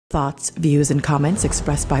Thoughts, views, and comments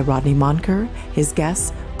expressed by Rodney Monker, his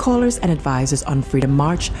guests, callers, and advisors on Freedom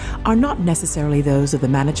March are not necessarily those of the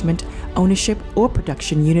management, ownership, or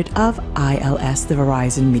production unit of ILS, the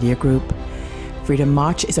Verizon Media Group. Freedom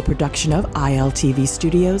March is a production of ILTV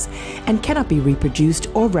Studios and cannot be reproduced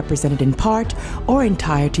or represented in part or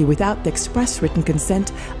entirety without the express written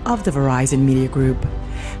consent of the Verizon Media Group.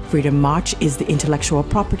 Freedom March is the intellectual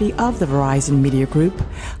property of the Verizon Media Group.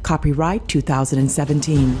 Copyright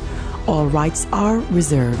 2017. All rights are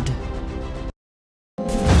reserved.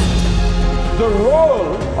 The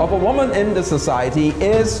role of a woman in the society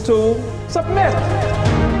is to submit.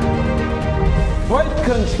 Birth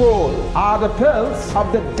control are the pills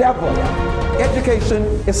of the devil. Education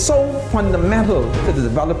is so fundamental to the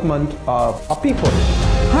development of a people.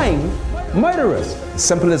 Hang murderers.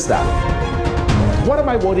 Simple as that. What am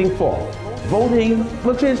I voting for? Voting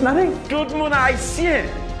will change nothing. Tout le monde haïtien,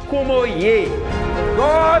 como ye.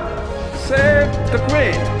 God save the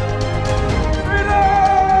Queen.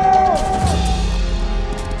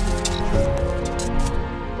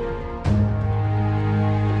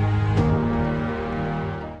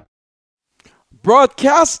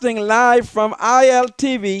 Broadcasting live from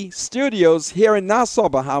ILTV Studios here in Nassau,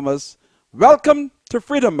 Bahamas. Welcome to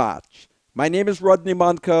Freedom March. My name is Rodney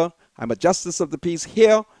Monker. I'm a Justice of the Peace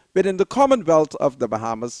here within the Commonwealth of the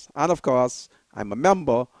Bahamas. And of course, I'm a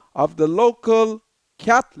member of the local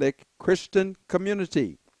Catholic Christian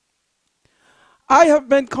community. I have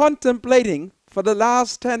been contemplating for the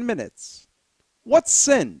last 10 minutes, what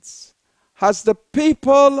sins has the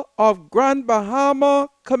people of Grand Bahama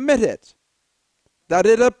committed that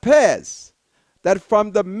it appears that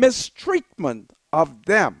from the mistreatment of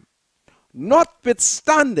them,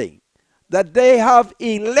 notwithstanding that they have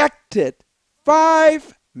elected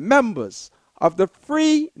 5 members of the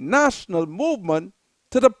Free National Movement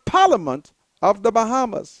to the Parliament of the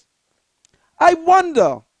Bahamas. I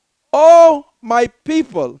wonder, oh my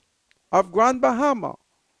people of Grand Bahama,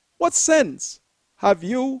 what sins have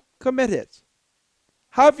you committed?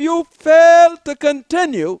 Have you failed to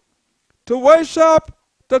continue to worship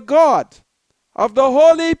the God of the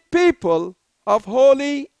holy people of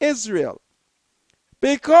holy Israel?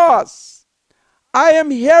 Because I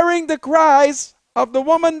am hearing the cries of the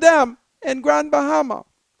woman them in Grand Bahama,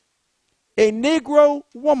 a Negro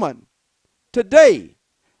woman today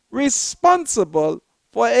responsible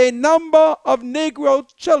for a number of Negro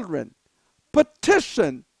children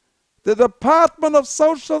petitioned the Department of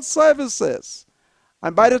Social Services,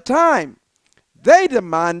 and by the time they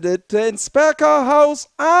demanded to inspect her house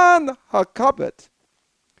and her cupboard,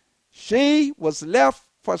 she was left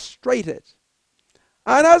frustrated.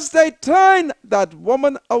 And as they turned that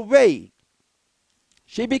woman away,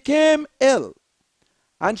 she became ill,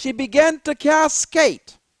 and she began to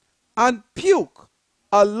cascade and puke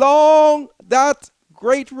along that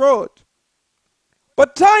great road.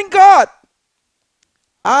 But thank God,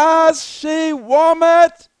 as she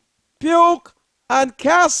vomit, puke, and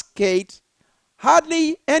cascade,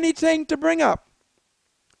 hardly anything to bring up.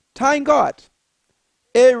 Thank God,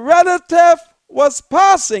 a relative was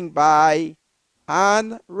passing by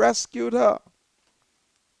and rescued her.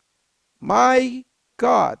 My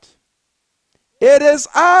God, it is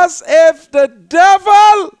as if the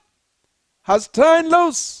devil has turned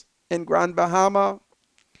loose in Grand Bahama,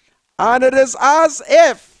 and it is as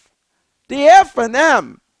if the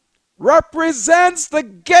F&M represents the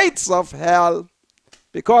gates of hell,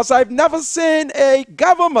 because I've never seen a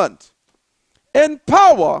government in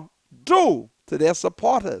power do to their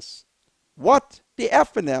supporters what the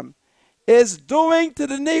F&M is doing to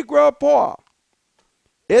the Negro poor.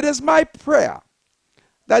 It is my prayer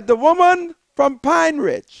that the woman from Pine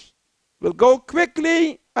Ridge will go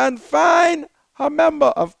quickly and find her member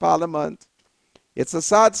of parliament. It's a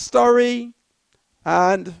sad story,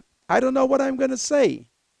 and I don't know what I'm going to say.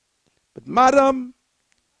 But madam,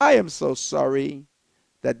 I am so sorry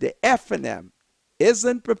that the F&M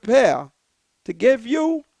isn't prepared to give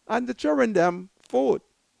you and the children them food.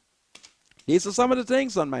 These are some of the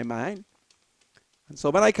things on my mind. And so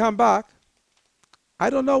when I come back, I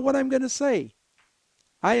don't know what I'm going to say.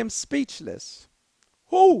 I am speechless.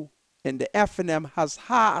 Who in the F&M has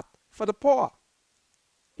heart for the poor?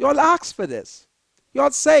 You all ask for this. You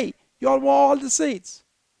all say you all want all the seats.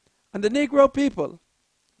 And the Negro people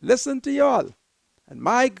listen to you all. And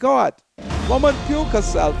my God, woman puke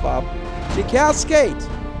herself up. She cascade,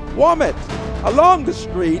 vomit along the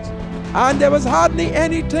street, and there was hardly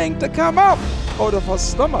anything to come up out of her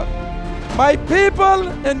stomach. My people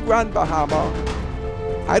in Grand Bahama,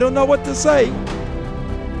 I don't know what to say.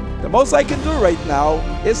 The most I can do right now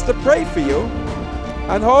is to pray for you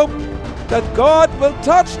and hope that God will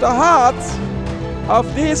touch the hearts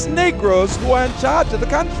of these Negroes who are in charge of the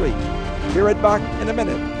country. Be right back in a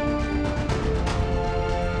minute.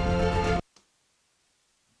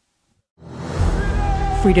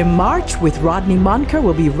 Freedom March with Rodney Monker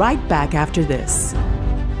will be right back after this.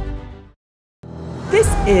 This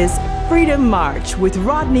is Freedom March with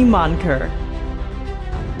Rodney Monker.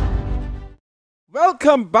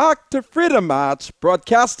 Welcome back to Freedom March,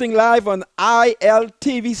 broadcasting live on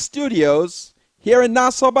ILTV Studios here in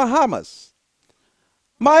Nassau, Bahamas.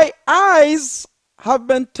 My eyes have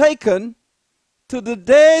been taken to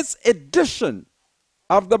today's edition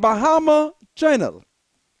of the Bahama Journal.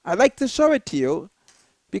 I'd like to show it to you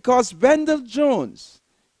because Wendell Jones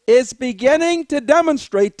is beginning to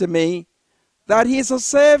demonstrate to me that he's a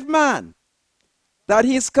saved man, that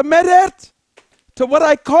he's committed to what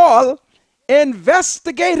I call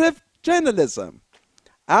investigative journalism.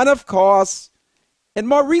 And of course, in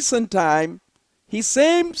more recent time, he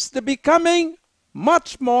seems to be becoming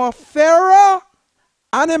much more fairer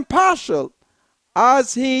and impartial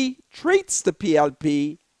as he treats the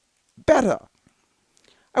PLP better.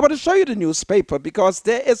 I want to show you the newspaper because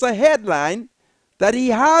there is a headline that he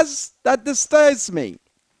has that disturbs me.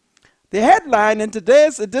 The headline in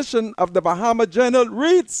today's edition of the Bahama Journal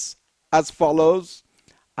reads as follows,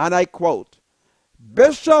 and I quote,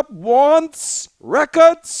 "Bishop wants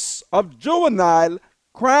records of juvenile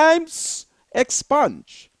crimes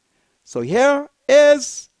expunged." So here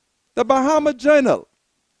is the Bahama Journal.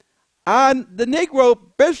 And the Negro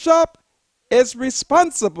bishop is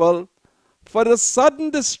responsible for the southern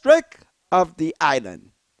district of the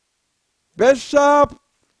island. Bishop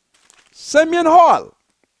Simeon Hall.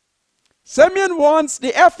 Simeon wants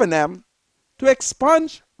the FNM to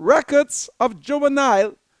expunge records of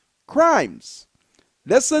juvenile crimes.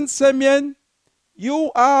 Listen, Simeon,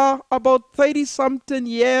 you are about 30-something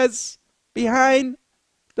years behind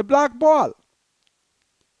the black ball.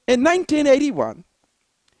 In 1981,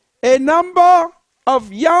 a number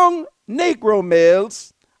of young Negro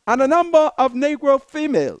males and a number of Negro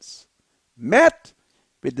females met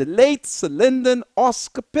with the late Sir Lyndon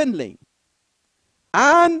Oscar Pinling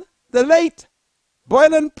and the late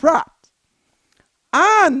Boylan Pratt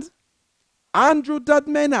and Andrew Dud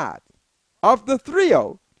Maynard. Of the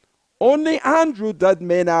trio, only Andrew Dud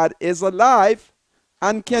Maynard is alive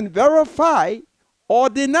and can verify or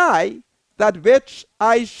deny that which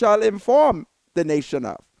I shall inform the nation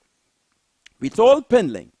of. We told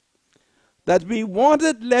Pinling that we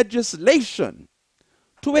wanted legislation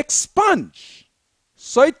to expunge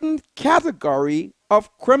certain category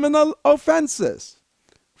of criminal offenses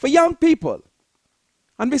for young people.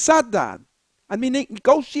 And we sat down and we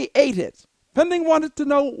negotiated. Pinling wanted to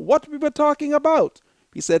know what we were talking about.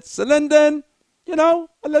 He said, "Sir Lyndon, you know,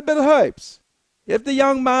 a little bit of herbs. If the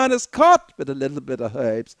young man is caught with a little bit of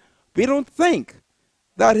herbs, we don't think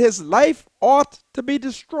that his life ought to be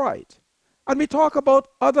destroyed." And we talk about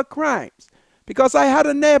other crimes. Because I had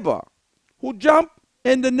a neighbor who jumped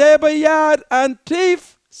in the neighbor yard and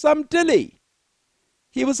thief some dilly.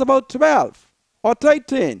 He was about 12 or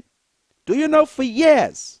 13. Do you know, for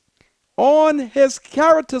years, on his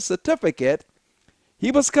character certificate,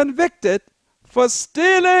 he was convicted for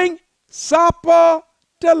stealing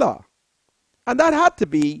sapodilla. And that had to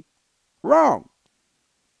be wrong.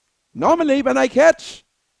 Normally, when I catch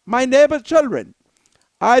my neighbor's children,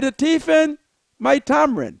 either thieving my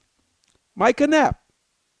tamarind, my canap,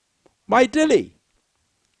 my dilly,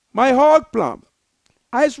 my hog plum,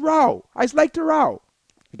 I's row. I's like to row.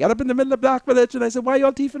 I got up in the middle of Black Village and I said, "Why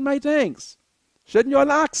y'all thieving my things? Shouldn't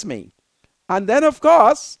y'all ask me?" And then, of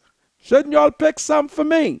course, shouldn't y'all pick some for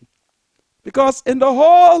me? Because in the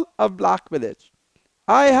whole of Black Village,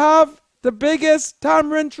 I have the biggest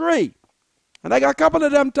tamarind tree. And I got a couple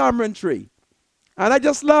of them tamarind tree. And I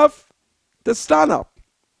just love to stand up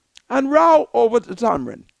and row over the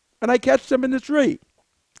tamarind. And I catch them in the tree.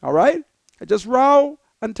 All right? I just row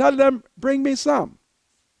and tell them, "Bring me some."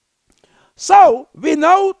 So we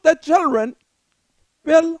know that children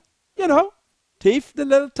will, you know, thief the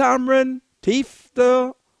little tamarind, thief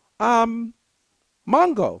the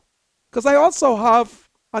mango. Because I also have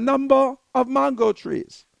a number of mango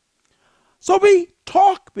trees. So we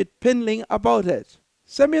talk with Pinling about it.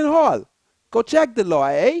 Simeon Hall, go check the law,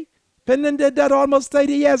 eh? Pinling did that almost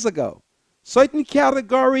 30 years ago. Certain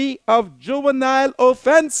category of juvenile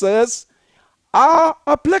offenses are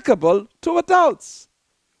applicable to adults.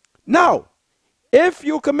 Now, if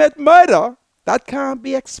you commit murder, that can't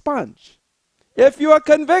be expunged. If you are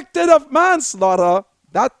convicted of manslaughter,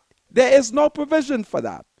 there is no provision for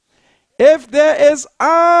that. If there is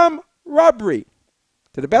armed robbery,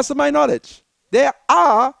 to the best of my knowledge, there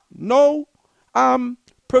are no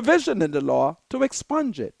provision in the law to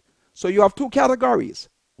expunge it. So you have two categories.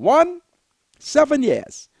 One, 7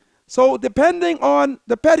 years. So depending on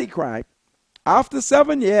the petty crime, after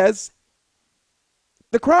 7 years,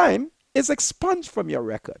 the crime is expunged from your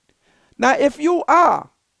record. Now, if you are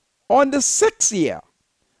on the 6th year,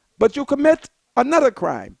 but you commit another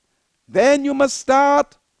crime, then you must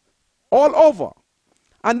start all over.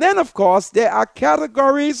 And then, of course, there are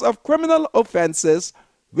categories of criminal offenses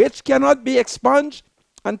which cannot be expunged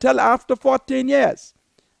until after 14 years.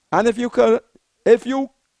 And if you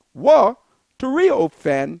were to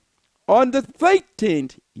reoffend on the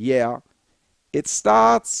 13th year, it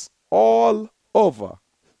starts all over.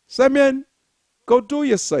 Simeon, go do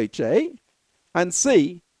your search, and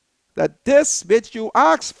see that this which you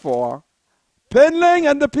asked for, Pinling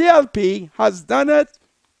and the PLP has done it,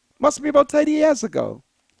 must be about 30 years ago,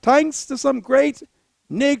 thanks to some great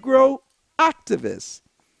Negro activists.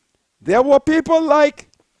 There were people like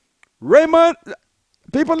Roman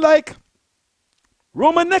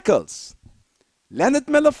Nichols, Leonard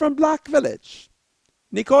Miller from Black Village,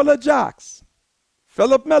 Nicola Jacks,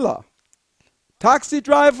 Philip Miller, taxi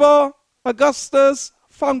driver Augustus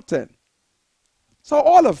Fountain. So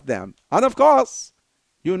all of them. And of course,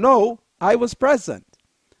 you know, I was present.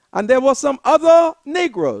 And there were some other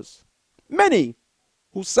Negroes, many,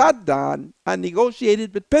 who sat down and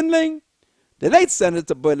negotiated with Pinling, the late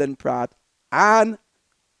Senator Berlin Pratt, and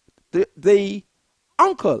the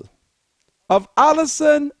uncle of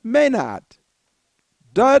Allison Maynard,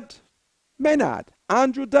 Dud Maynard,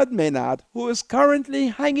 Andrew Dud Maynard, who is currently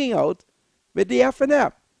hanging out with the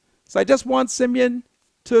FNF. So I just want Simeon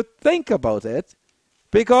to think about it,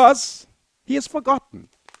 because he is forgotten.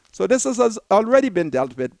 So this has already been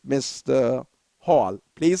dealt with, Mr. Hall.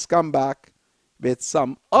 Please come back with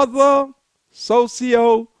some other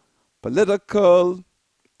socio-political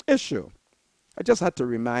issue. I just had to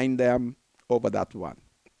remind them over that one.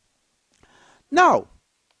 Now,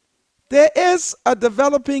 there is a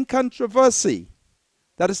developing controversy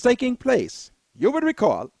that is taking place. You would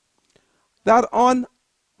recall that on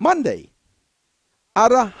Monday,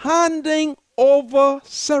 at a handing over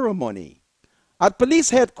ceremony at police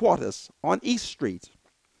headquarters on East Street,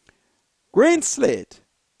 Greenslade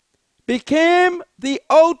became the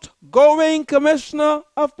outgoing commissioner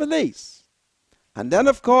of police. And then,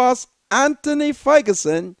 of course, Anthony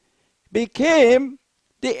Ferguson became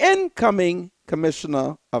the incoming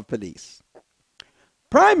commissioner of police.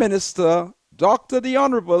 Prime Minister Dr. the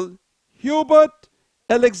Honorable Hubert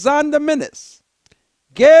Alexander Minnis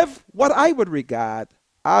gave what I would regard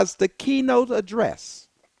as the keynote address.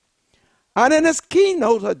 And in his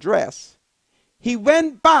keynote address, he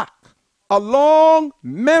went back along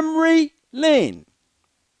memory lane.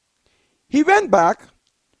 He went back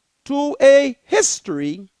to a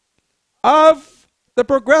history of the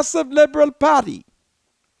Progressive Liberal Party.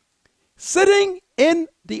 Sitting in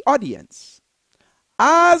the audience,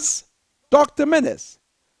 as Dr. Minnis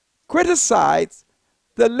criticized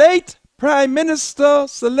the late Prime Minister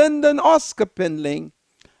Sir Lyndon Oscar Pinling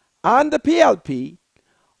and the PLP,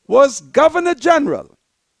 was Governor General,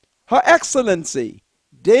 Her Excellency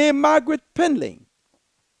Dame Margaret Pinling.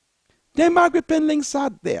 Dame Margaret Pinling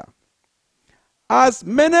sat there as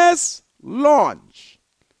Minnis launched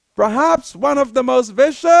perhaps one of the most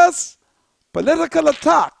vicious political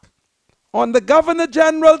attack on the Governor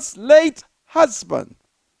General's late husband.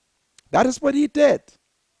 That is what he did.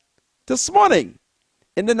 This morning,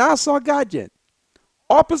 in the Nassau Guardian,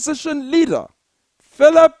 opposition leader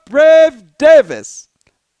Philip Brave Davis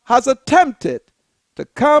has attempted to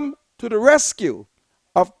come to the rescue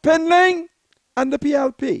of Pinling and the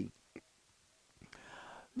PLP.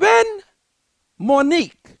 When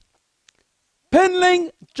Monique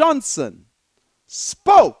Pinling Johnson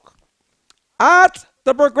spoke at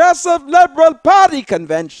the Progressive Liberal Party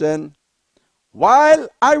convention, while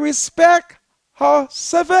I respect her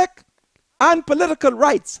civic and political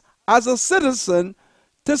rights as a citizen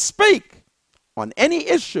to speak on any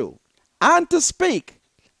issue and to speak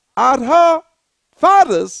at her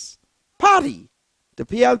father's party, the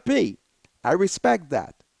PLP, I respect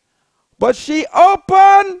that. But she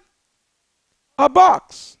opened a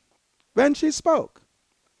box when she spoke.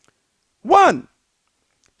 One,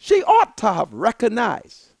 she ought to have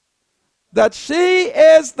recognized that she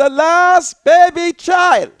is the last baby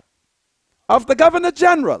child of the Governor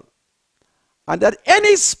General, and that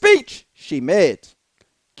any speech she made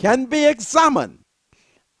can be examined,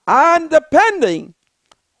 and depending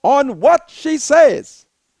on what she says,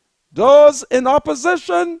 those in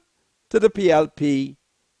opposition to the PLP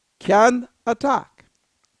can attack.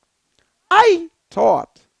 I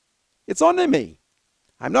thought It's only me.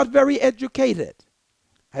 I'm not very educated.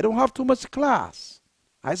 I don't have too much class.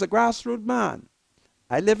 I's a grassroots man.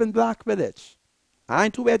 I live in Black Village. I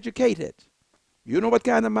ain't too educated. You know what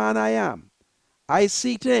kind of man I am. I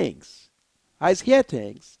see things. I hear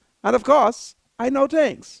things. And of course, I know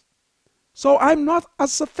things. So I'm not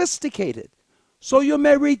as sophisticated. So you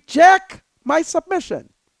may reject my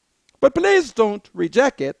submission. But please don't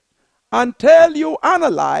reject it until you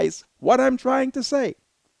analyze what I'm trying to say.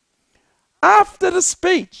 After the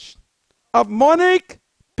speech of Monique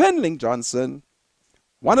Pinling Johnson,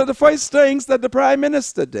 one of the first things that the Prime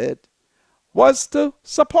Minister did was to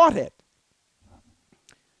support it.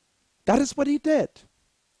 That is what he did.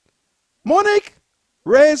 Monique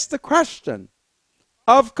raised the question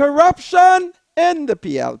of corruption in the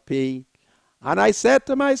PLP, and I said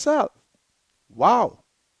to myself, wow,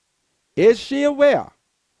 is she aware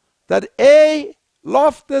that A.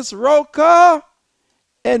 Loftus Roker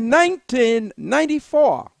in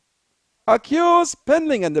 1994 accused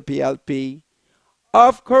Pinling and the PLP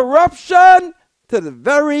of corruption to the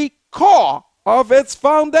very core of its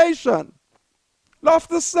foundation?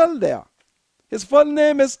 Loftus still there. His full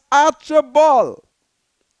name is Archibald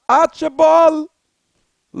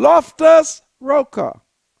Loftus Roker.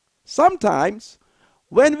 Sometimes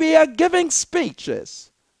when we are giving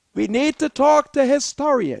speeches, we need to talk to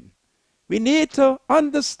historian. We need to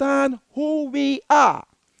understand who we are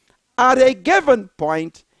at a given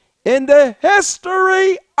point in the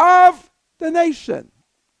history of the nation.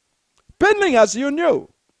 Pinling, as you knew,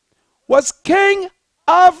 was king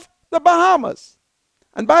of the Bahamas.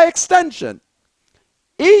 And by extension,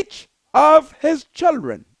 each of his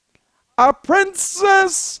children are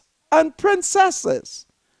princes and princesses.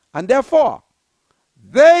 And therefore,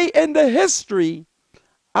 they in the history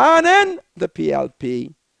and in the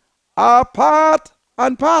PLP are part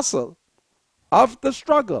and parcel of the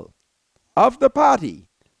struggle of the party,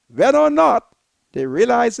 whether or not they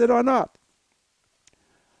realize it or not.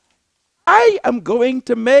 I am going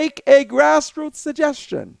to make a grassroots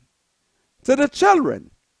suggestion to the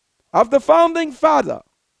children of the founding father.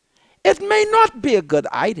 It may not be a good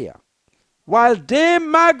idea. While Dame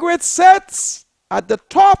Margaret sits at the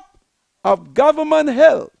top of Government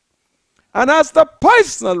Hill and as the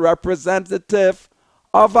personal representative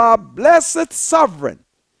of our blessed sovereign,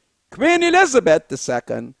 Queen Elizabeth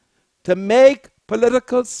II, to make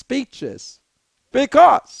political speeches.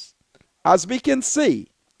 Because, as we can see,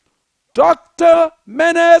 Dr.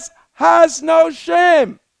 Menes has no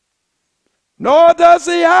shame, nor does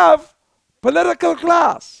he have political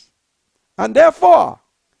class. And therefore,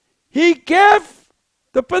 he gave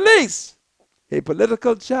the police a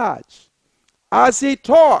political charge as he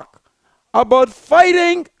talked about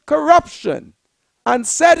fighting corruption and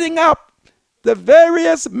setting up the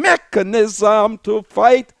various mechanisms to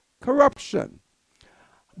fight corruption.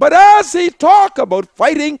 But as he talked about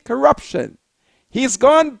fighting corruption, he's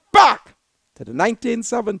gone back to the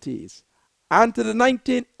 1970s and to the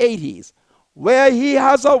 1980s, where he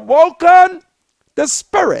has awoken the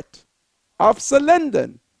spirit of Sir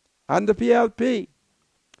Lyndon and the PLP.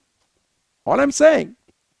 All I'm saying,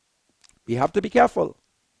 we have to be careful.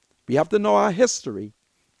 We have to know our history.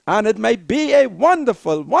 And it may be a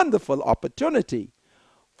wonderful, wonderful opportunity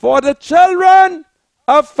for the children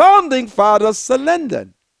of founding father Sir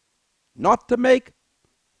Lyndon not to make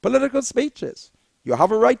political speeches. You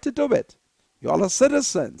have a right to do it. You all are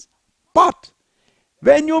citizens. But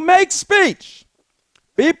when you make speech,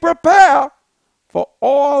 be prepared for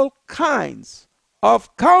all kinds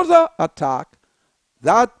of counterattack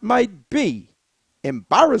that might be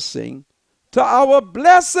embarrassing to our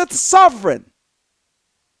blessed sovereign.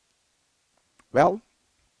 Well,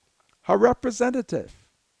 her representative.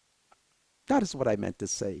 That is what I meant to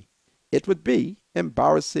say. It would be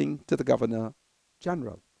embarrassing to the Governor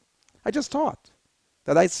General. I just thought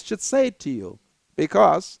that I should say it to you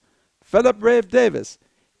because Philip Brave Davis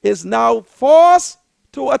is now forced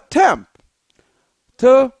to attempt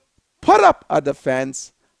to put up a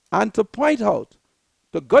defense and to point out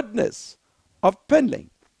the goodness of Pinling.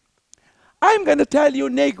 I'm going to tell you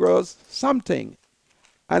Negroes something,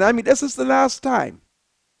 and I mean this is the last time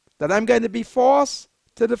that I'm going to be forced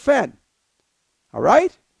to defend. All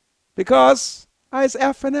right? Because I was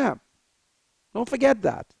F&M. Don't forget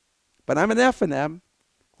that. But I'm an F&M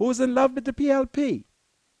who's in love with the PLP.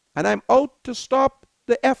 And I'm out to stop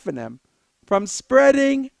the F&M from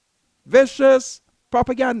spreading vicious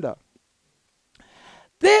propaganda.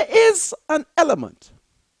 There is an element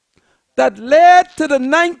that led to the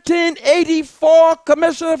 1984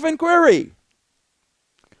 Commission of Inquiry.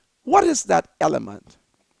 What is that element?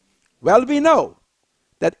 Well, we know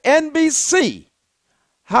that NBC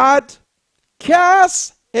had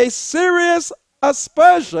cast a serious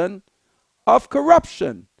aspersion of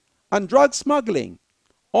corruption and drug smuggling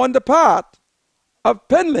on the part of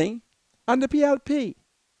Penling and the PLP.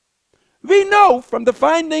 We know from the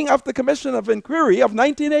finding of the Commission of Inquiry of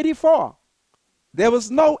 1984, there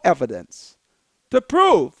was no evidence to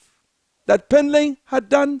prove that Penling had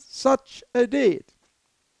done such a deed.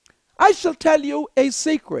 I shall tell you a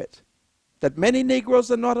secret that many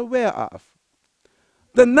Negroes are not aware of.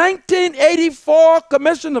 The 1984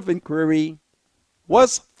 Commission of Inquiry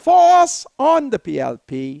was forced on the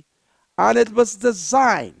PLP, and it was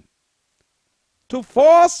designed to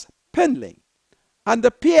force Penling and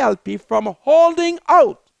the PLP from holding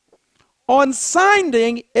out on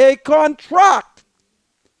signing a contract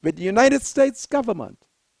with the United States government.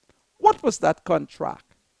 What was that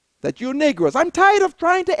contract? That you Negroes, I'm tired of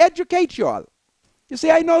trying to educate you all. You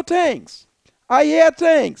see, I know things. I hear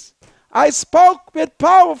things. I spoke with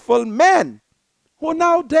powerful men who are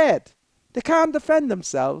now dead. They can't defend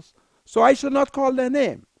themselves, so I shall not call their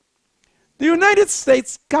name. The United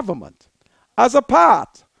States government, as a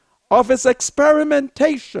part of its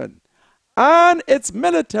experimentation and its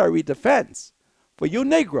military defense for you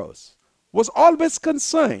Negroes, was always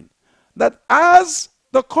concerned that as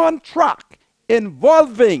the contract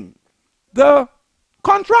involving the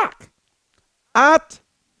contract at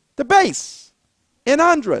the base in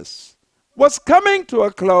Andres was coming to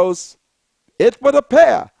a close, it would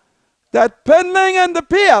appear that Penling and the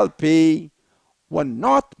PLP were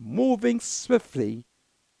not moving swiftly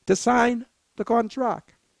to sign the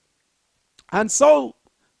contract. And so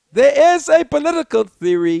there is a political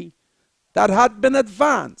theory that had been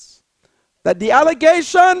advanced that the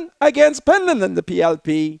allegation against Penling and the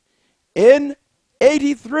PLP in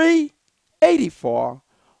 83, 84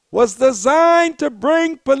 was designed to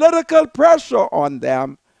bring political pressure on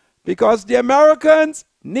them because the Americans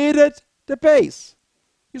needed the base.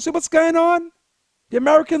 You see what's going on? The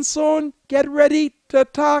Americans soon get ready to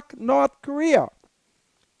attack North Korea.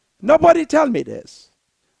 Nobody tell me this,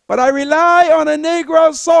 but I rely on a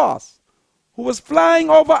Negro source who was flying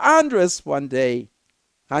over Andres one day,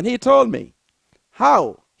 and he told me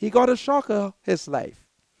how he got a shock of his life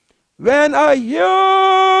when a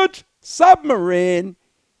huge submarine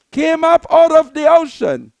came up out of the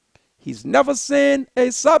ocean. He's never seen a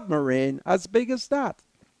submarine as big as that.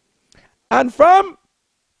 And from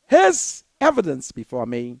his evidence before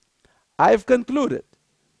me, I've concluded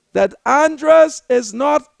that Andres is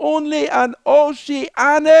not only an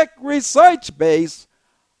oceanic research base,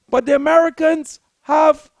 but the Americans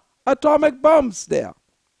have atomic bombs there.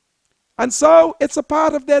 And so it's a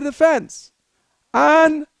part of their defense.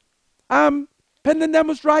 And Penling them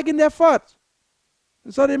was dragging their foot.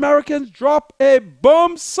 And so the Americans drop a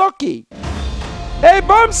bomb sucky. A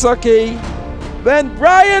bomb sucky when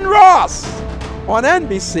Brian Ross on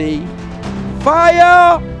NBC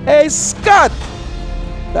fire a scud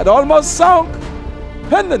that almost sunk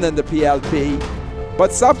Penling and the PLP,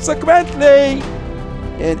 but subsequently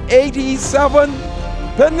in 87,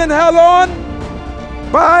 Penling held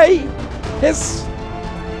on by his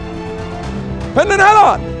Penling held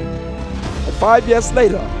on. And 5 years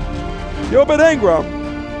later, Hubert Ingram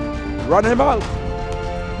run him out.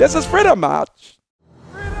 This is Freedom March.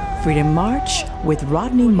 Freedom March with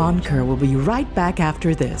Rodney Monker will be right back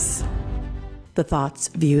after this. The thoughts,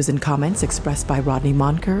 views, and comments expressed by Rodney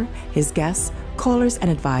Monker, his guests, callers, and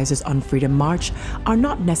advisors on Freedom March are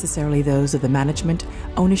not necessarily those of the management,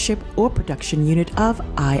 ownership, or production unit of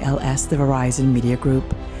ILS, the Verizon Media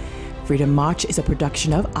Group. Freedom March is a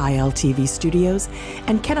production of ILTV Studios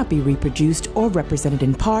and cannot be reproduced or represented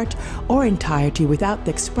in part or entirety without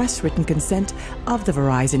the express written consent of the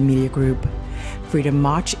Verizon Media Group. Freedom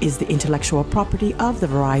March is the intellectual property of the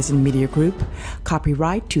Verizon Media Group.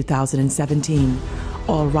 Copyright 2017.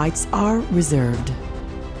 All rights are reserved.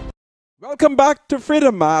 Welcome back to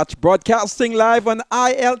Freedom March, broadcasting live on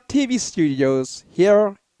ILTV Studios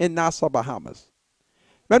here in Nassau, Bahamas.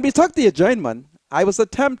 When we took the adjournment, I was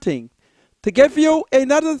attempting to give you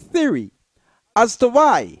another theory as to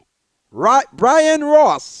why Brian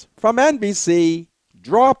Ross from NBC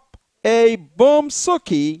dropped a boom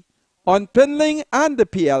sucky on Penling and the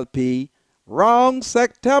PLP around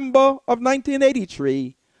September of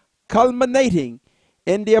 1983, culminating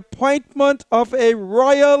in the appointment of a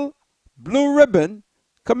Royal Blue Ribbon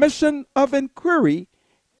Commission of Inquiry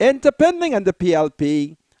into Penling and the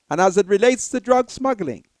PLP and as it relates to drug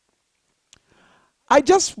smuggling. I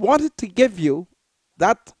just wanted to give you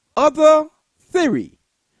that other theory,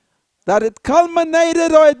 that it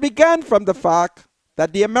culminated or it began from the fact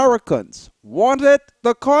that the Americans wanted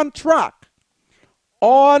the contract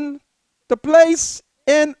on the place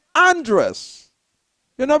in Andres.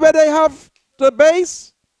 You know where they have the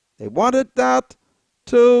base? They wanted that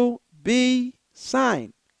to be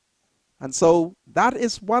signed. And so that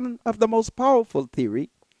is one of the most powerful theory.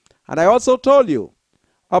 And I also told you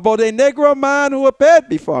about a Negro man who appeared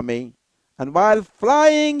before me, and while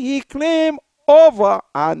flying he climbed over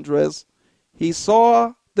Andres. He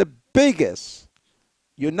saw the biggest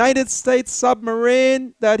United States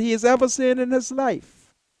submarine that he has ever seen in his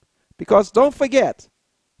life. Because don't forget,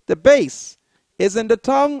 the base is in the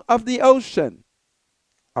tongue of the ocean.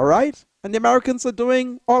 All right? And the Americans are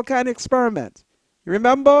doing all kind of experiments. You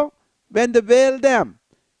remember when the whale dam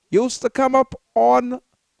used to come up on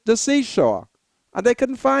the seashore and they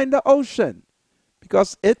couldn't find the ocean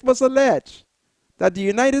because it was alleged that the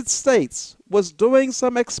United States was doing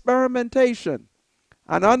some experimentation,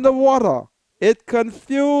 and underwater it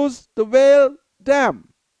confused the whale dam.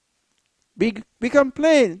 We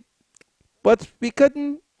complained, but we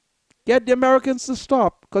couldn't get the Americans to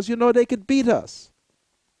stop because, you know, they could beat us.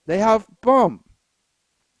 They have bomb.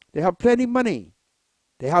 They have plenty money.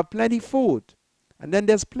 They have plenty food. And then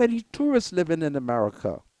there's plenty tourists living in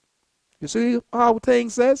America. You see how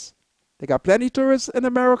things is? They got plenty tourists in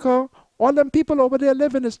America. All them people over there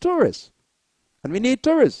living as tourists. And we need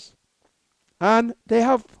tourists. And they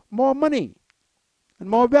have more money and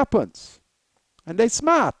more weapons. And they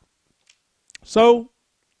smart. So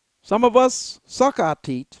some of us suck our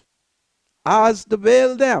teeth as the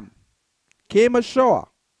whale dam came ashore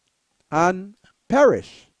and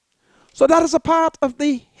perished. So that is a part of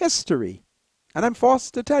the history. And I'm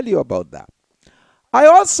forced to tell you about that. I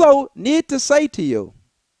also need to say to you,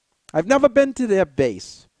 I've never been to their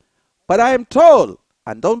base, but I am told,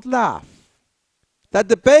 and don't laugh, that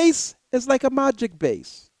the base is like a magic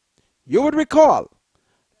base. You would recall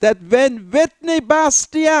that when Whitney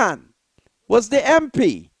Bastian was the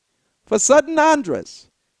MP for Southern Andres,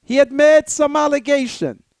 he had made some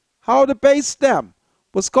allegation how the base dam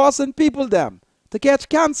was causing people them to catch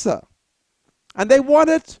cancer. And they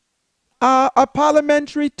wanted a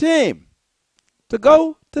parliamentary team to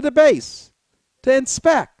go to the base to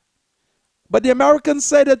inspect. But the Americans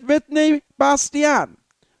said that Whitney Bastian,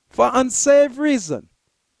 for unsafe reason,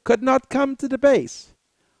 could not come to the base.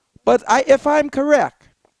 But if I'm correct,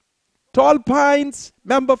 Tall Pines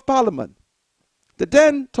Member of Parliament, the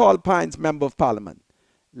then Tall Pines Member of Parliament,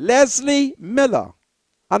 Leslie Miller,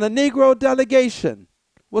 and a Negro delegation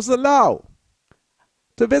was allowed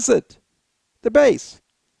to visit the base.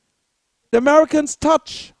 The Americans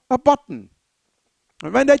touch a button.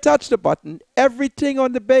 And when they touch the button, everything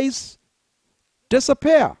on the base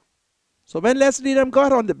disappear. So when Leslie them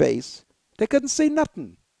got on the base, they couldn't see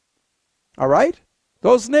nothing. All right?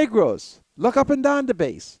 Those Negroes look up and down the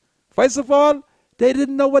base. First of all, they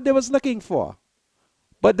didn't know what they was looking for.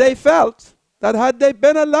 But they felt that had they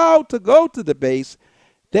been allowed to go to the base,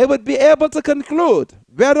 they would be able to conclude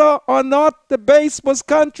whether or not the base was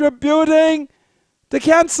contributing to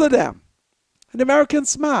cancer them. And the Americans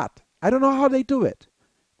smart. I don't know how they do it.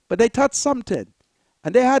 But they touched something.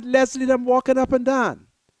 And they had Leslie them walking up and down.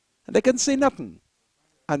 And they couldn't see nothing.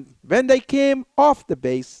 And when they came off the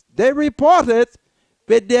base, they reported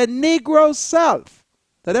with their Negro self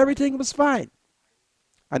that everything was fine.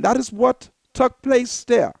 And that is what took place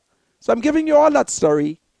there. So I'm giving you all that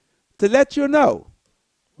story to let you know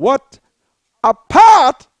what a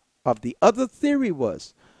part of the other theory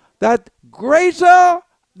was. That greater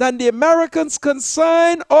than the Americans'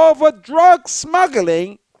 concern over drug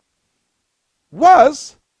smuggling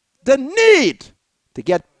was the need to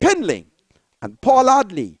get Pinling and Paul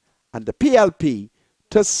Adley and the PLP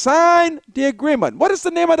to sign the agreement. What is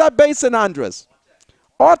the name of that base in Andres?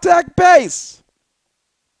 Ortec Base.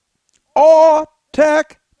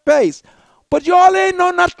 Ortec Base. But y'all ain't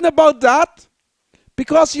know nothing about that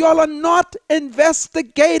because y'all are not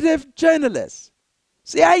investigative journalists.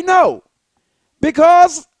 See, I know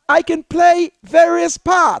because I can play various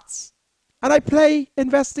parts and I play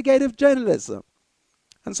investigative journalism.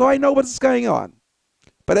 And so I know what's going on.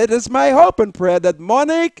 But it is my hope and prayer that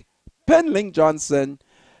Monique Pinling Johnson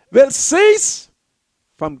will cease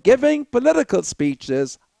from giving political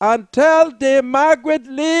speeches until Dame Margaret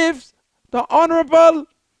leaves the Honorable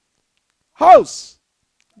House,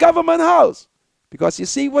 Government House. Because you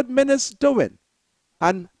see what Minnie's doing.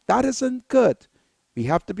 And that isn't good. We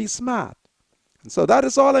have to be smart. And so that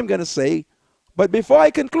is all I'm going to say. But before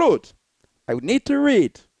I conclude, I would need to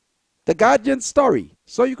read the Guardian story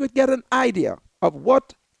so you could get an idea of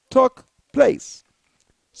what took place.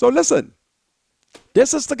 So listen,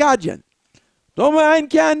 this is the Guardian. Don't mind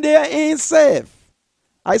Candy ain't safe.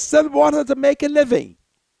 I still wanted to make a living.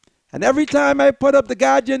 And every time I put up the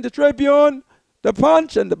Guardian, the Tribune, the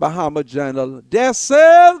Punch and the Bahama Journal, their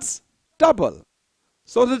sales double.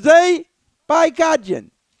 So today, buy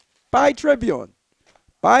Guardian, buy Tribune,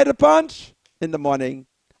 buy the Punch in the morning,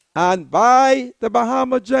 and buy the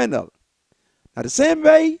Bahama Journal. Now the same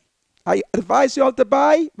way I advise you all to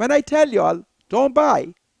buy, when I tell you all, don't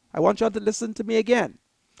buy, I want you all to listen to me again.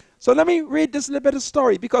 So let me read this little bit of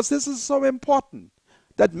story, because this is so important,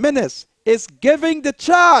 that Menace is giving the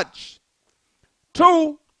charge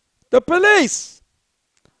to the police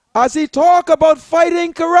as he talk about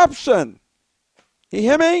fighting corruption. You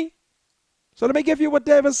hear me? So let me give you what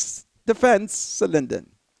Davis defends Sir Lyndon.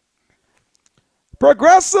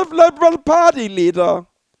 Progressive Liberal Party leader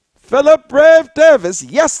Philip Brave Davis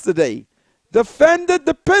yesterday defended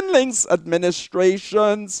the Pinlings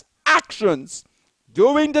administration's actions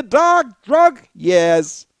during the dark drug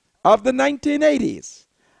years of the 1980s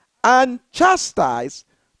and chastised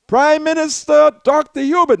Prime Minister Dr.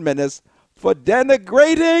 Hubert Minnis for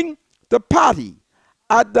denigrating the party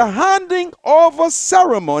at the handing over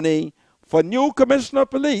ceremony for new Commissioner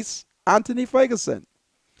of Police Anthony Ferguson.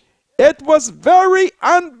 It was very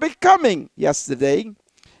unbecoming yesterday,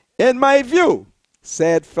 in my view,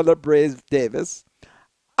 said Philip Brave Davis,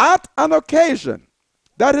 at an occasion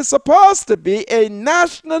that is supposed to be a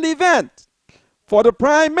national event, for the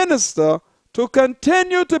Prime Minister to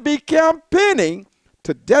continue to be campaigning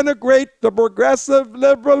to denigrate the Progressive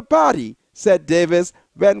Liberal Party, said Davis,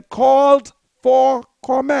 when called for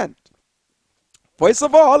comment. First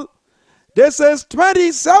of all, this is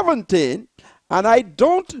 2017, and I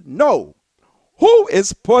don't know who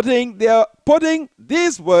is putting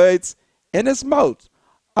these words in his mouth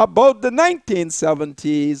about the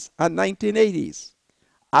 1970s and 1980s.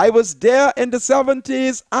 I was there in the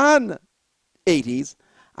 70s and 80s,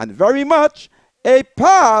 and very much a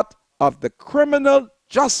part of the criminal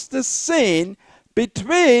justice scene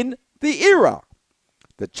between the era.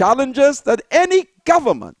 The challenges that any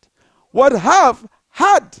government would have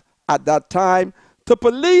had at that time to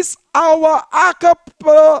police our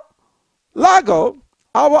archipelago,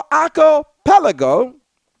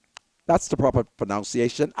 that's the proper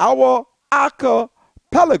pronunciation, our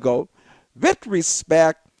archipelago, with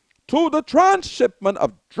respect to the transshipment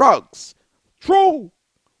of drugs, though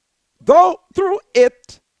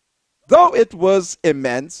it was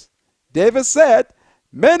immense, Davis said,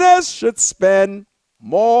 Menace should spend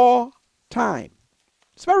more time.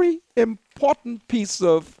 It's a very important piece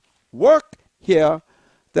of work here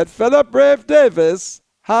that Philip Brave Davis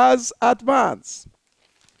has advanced.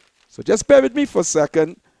 So just bear with me for a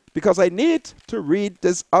second, because I need to read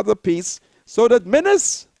this other piece so that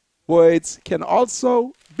Menace's words can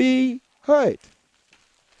also be heard.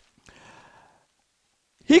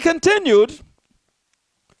 He continued,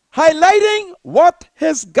 highlighting what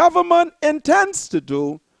his government intends to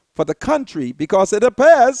do for the country, because it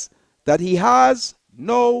appears that he has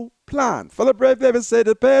no plan. Philip Brave Davis said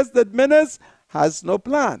it appears that Menace has no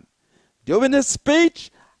plan. During his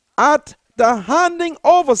speech at the handing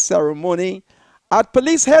over ceremony at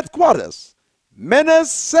police headquarters,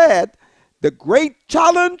 Menace said the great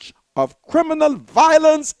challenge of criminal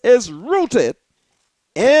violence is rooted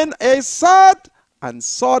in a sad and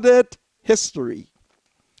sordid history.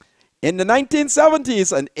 In the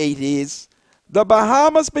 1970s and 80s, the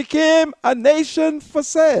Bahamas became a nation for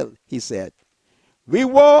sale, he said. We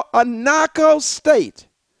were a narco state.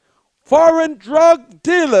 Foreign drug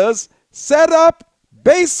dealers set up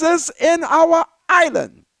bases in our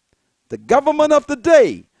island. The government of the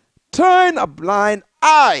day turned a blind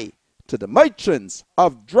eye to the merchants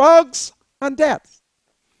of drugs and death.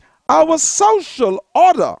 Our social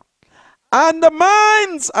order and the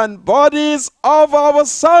minds and bodies of our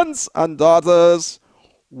sons and daughters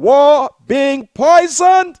were being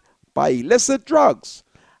poisoned by illicit drugs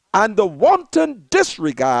and the wanton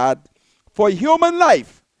disregard for human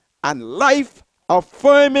life and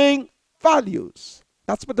life-affirming values.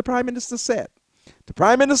 That's what the Prime Minister said. The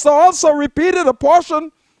Prime Minister also repeated a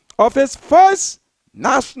portion of his first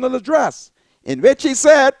national address, in which he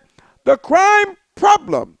said, the crime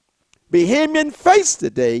problem Bahamian faced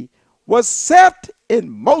today was set in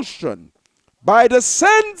motion by the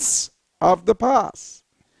sins of the past.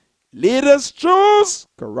 Leaders choose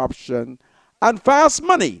corruption and fast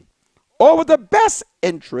money over the best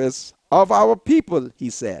interests of our people, he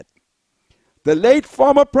said. The late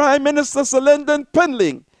former Prime Minister Sir Lyndon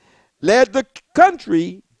Pinling led the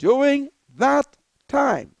country during that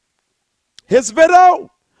time. His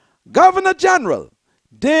widow, Governor General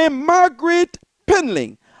Dame Margaret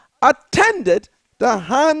Pinling, attended the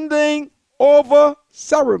handing over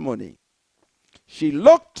ceremony. She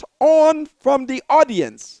looked on from the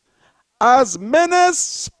audience as Menace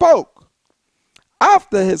spoke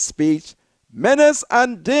After his speech, Menace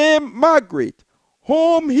and Dame Margaret,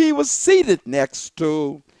 whom he was seated next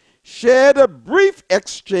to, shared a brief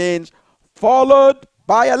exchange followed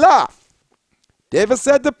by a laugh. Davis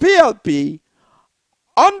said the PLP,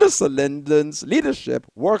 under Sir Lyndon's leadership,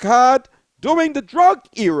 worked hard during the drug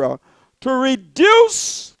era to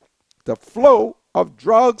reduce the flow of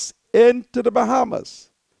drugs into the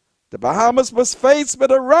Bahamas. The Bahamas was faced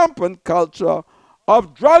with a rampant culture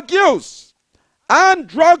of drug use and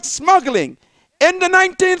drug smuggling in the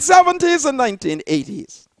 1970s and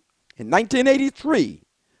 1980s. In 1983,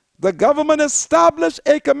 the government established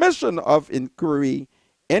a commission of inquiry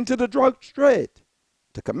into the drug trade.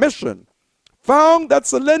 The commission found that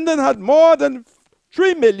Sir Lyndon had more than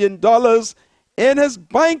 $3 million in his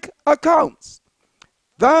bank accounts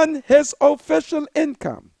than his official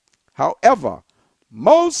income. However,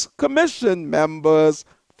 most commission members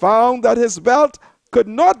found that his wealth could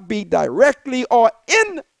not be directly or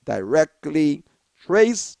indirectly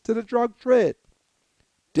traced to the drug trade.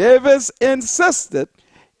 Davis insisted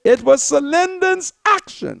it was Sir Lyndon's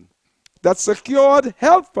action that secured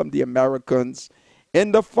help from the Americans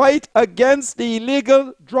in the fight against the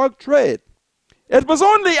illegal drug trade. It was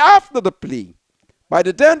only after the plea by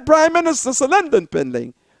the then Prime Minister Sir Lyndon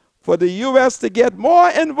Pinling for the U.S. to get more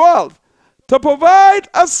involved to provide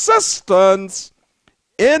assistance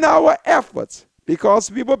in our efforts,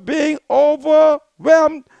 because we were being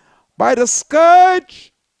overwhelmed by the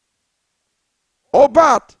scourge.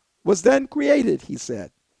 OBAT was then created, he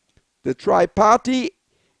said. The tri-party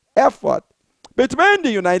effort between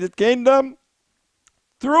the United Kingdom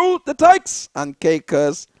through the Turks and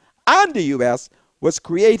Caicos and the U.S. was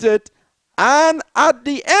created, and at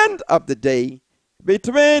the end of the day,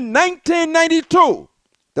 between 1992,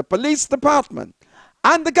 the police department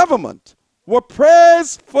and the government were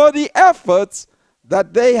praised for the efforts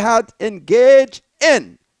that they had engaged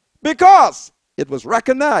in, because it was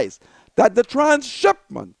recognized that the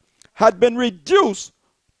transshipment had been reduced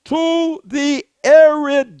to the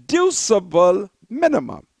irreducible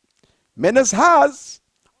minimum. Menace has,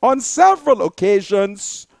 on several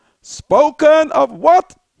occasions, spoken of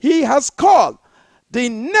what he has called the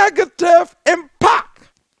negative impact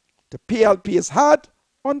the PLP has had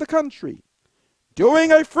on the country.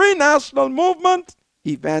 During a Free National Movement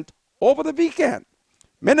event over the weekend,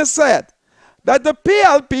 Menace said that the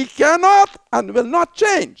PLP cannot and will not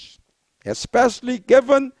change, especially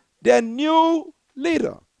given their new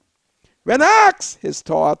leader. When asked his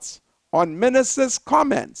thoughts on Menace's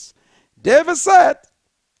comments, Davis said,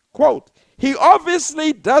 quote, "He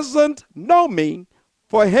obviously doesn't know me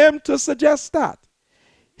for him to suggest that.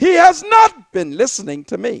 He has not been listening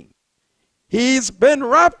to me. He's been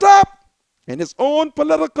wrapped up in his own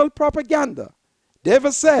political propaganda."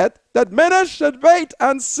 Davis said that Menace should wait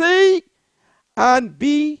and see and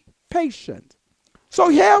be patient. So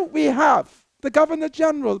here we have the Governor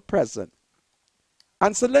General present,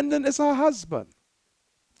 and Sir Lyndon is her husband.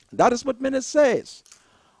 That is what Menace says.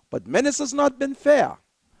 But Menace has not been fair.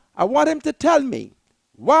 I want him to tell me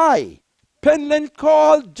why Pinling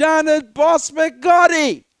called Janet Boswick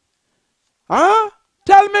Gotti. Huh?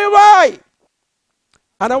 Tell me why.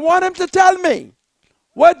 And I want him to tell me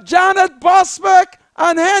what Janet Boswick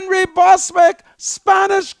and Henry Boswick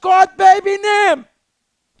Spanish God baby name.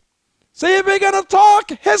 See, if we're going to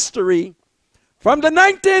talk history from the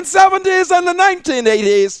 1970s and the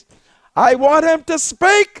 1980s, I want him to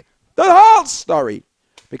speak the whole story.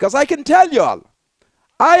 Because I can tell y'all,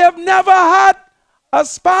 I have never had a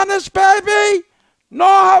Spanish baby, nor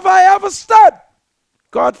have I ever stood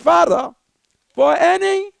godfather for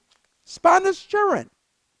any Spanish children.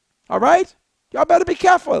 All right? Y'all better be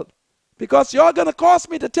careful, because you're going to cause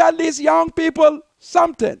me to tell these young people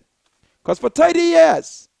something. Because for 30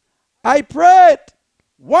 years, I prayed,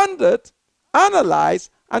 wondered, analyzed,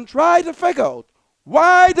 and tried to figure out,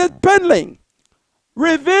 why did Pinling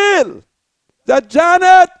reveal that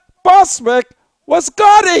Janet Boswick was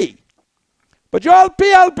Gotti? But y'all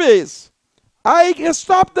PLPs, I can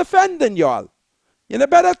stop defending y'all. You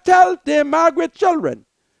better tell their Margaret children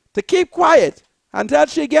to keep quiet until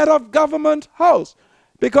she get off government house,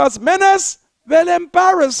 because Menace will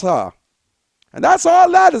embarrass her. And that's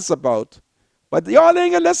all that is about. But y'all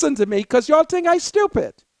ain't gonna listen to me because y'all think I'm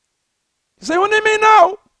stupid. You say, what do you mean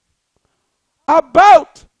now?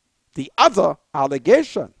 About the other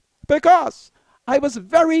allegation. Because I was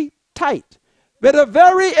very tight with a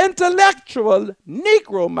very intellectual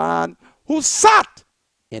Negro man who sat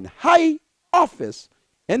in high office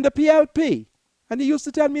in the PLP. And he used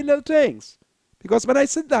to tell me little things. Because when I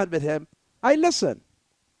sit down with him, I listen.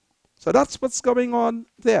 So that's what's going on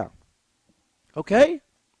there. Okay?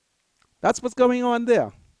 That's what's going on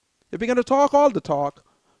there. If we're going to talk all the talk,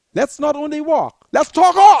 let's not only walk, let's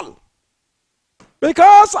talk all.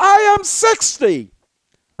 Because I am 60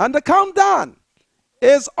 and the countdown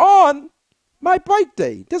is on my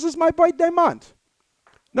birthday. This is my birthday month.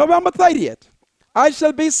 November 30th. I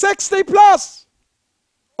shall be 60 plus.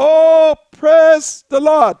 Oh, praise the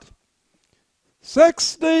Lord.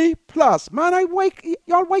 60 plus. Man,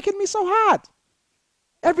 y'all waking me so hard.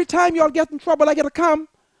 Every time y'all get in trouble, I got to come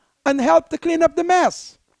and help to clean up the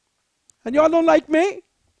mess. And y'all don't like me?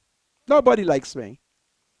 Nobody likes me.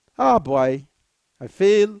 Oh boy, I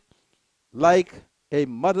feel like a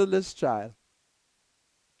motherless child.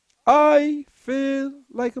 I feel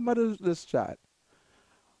like a motherless child.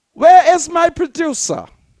 Where is my producer?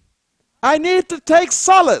 I need to take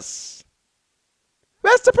solace.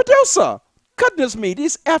 Where's the producer? Goodness me,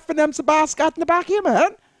 these F&M Sabas got in the back here,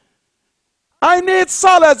 man. I need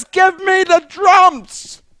solace. Give me the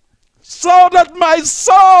drums so that my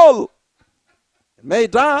soul may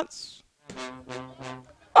dance.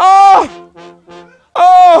 Oh!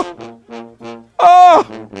 Oh! Oh!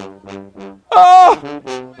 Oh!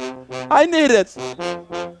 I need it.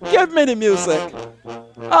 Give me the music.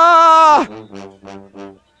 Ah!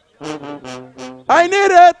 I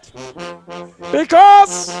need it.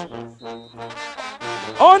 Because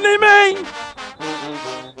only me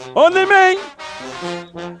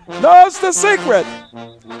knows the secret.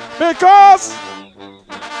 Because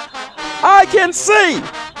I can see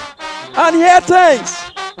and hear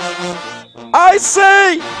things. I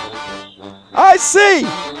see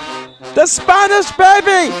the Spanish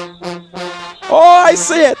baby. Oh, I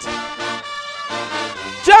see it.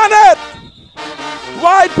 Janet,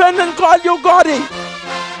 why pendant call you Gotti?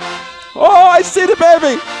 Oh, I see the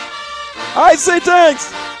baby. I see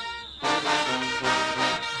things.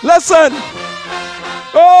 Listen.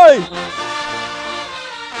 Oi.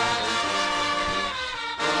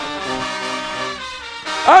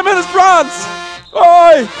 I'm in his trance.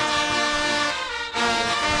 Oi.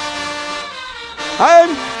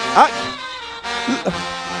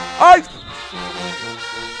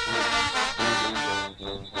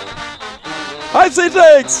 I see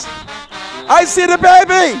things. I see the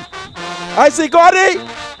baby. I see Gotti.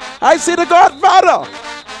 I see the Godfather.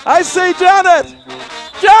 I see Janet.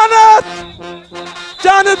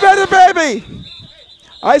 Janet, baby.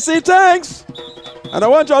 I see things. And I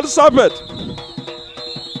want y'all to stop it.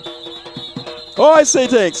 Oh, I see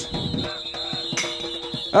things.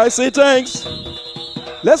 I see things.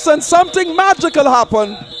 Listen, something magical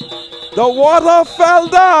happened. The water fell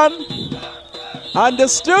down. And the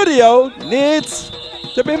studio needs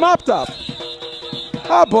to be mopped up.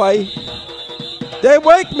 Oh boy. They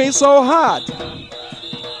wake me so hard.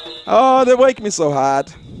 Oh, they wake me so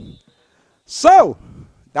hard. So,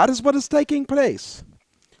 that is what is taking place.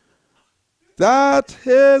 That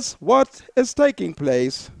is what is taking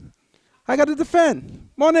place. I got to defend.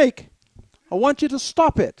 Monique, I want you to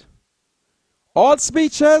stop it. All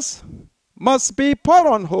speeches must be put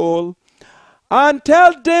on hold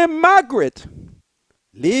until Dame Margaret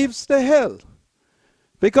leaves the hill.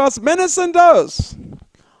 Because ministers and those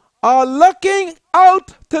are looking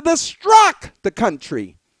out to distract the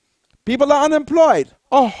country. People are unemployed.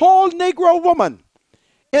 A whole Negro woman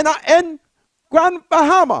in Grand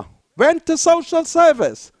Bahama went to social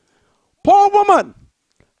service. Poor woman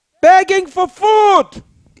begging for food.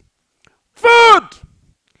 Food!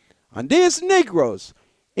 And these Negroes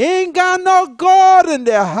ain't got no God in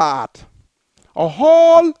their heart. A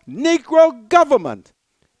whole Negro government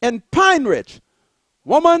in Pine Ridge.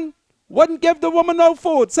 Woman wouldn't give the woman no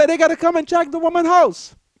food. Say they got to come and check the woman's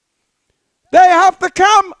house. They have to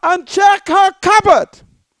come and check her cupboard.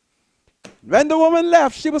 When the woman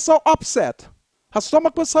left, she was so upset. Her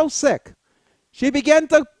stomach was so sick. She began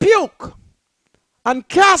to puke and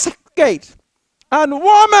cascade and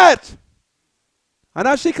vomit. And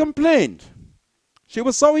as she complained, she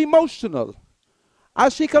was so emotional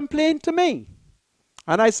as she complained to me.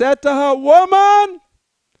 And I said to her, woman,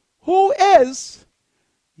 who is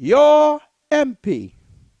your MP?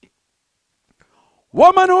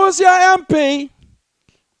 Woman, who is your MP?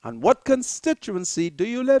 And what constituency do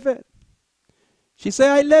you live in? She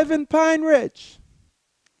said, I live in Pine Ridge.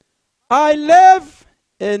 I live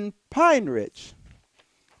in Pine Ridge.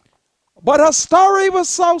 But her story was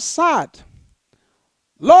so sad.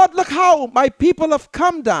 Lord, look how my people have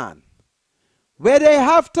come down, where they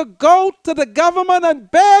have to go to the government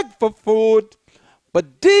and beg for food.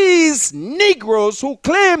 But these Negroes who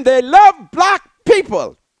claim they love black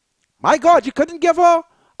people, my God, you couldn't give her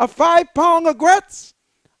a 5-pound of grits,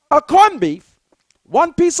 a corned beef,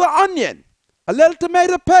 1 piece of onion, a little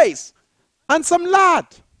tomato paste, and some lard.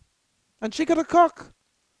 and she could have cooked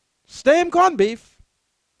steamed corned beef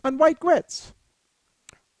and white grits.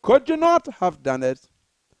 Could you not have done it?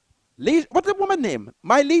 What's the woman's name?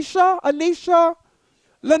 Mylisha? Alicia?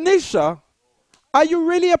 Lanisha? Are you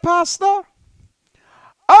really a pastor?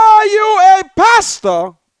 Are you a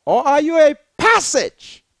pastor or are you a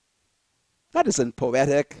passage? That isn't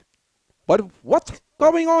poetic. But what's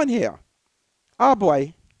going on here? Ah,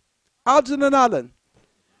 boy, Algernon Allen,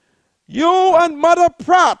 you and Mother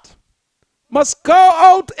Pratt must go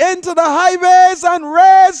out into the highways and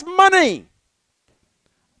raise money.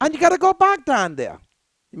 And you got to go back down there.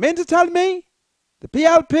 You mean to tell me the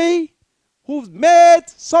PLP, who've made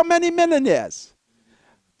so many millionaires,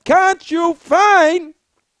 can't you find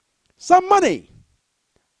some money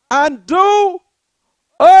and do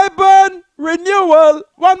urban renewal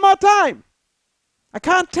one more time? I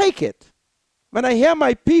can't take it when I hear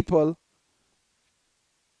my people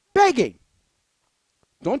begging.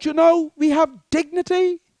 Don't you know we have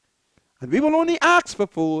dignity? And we will only ask for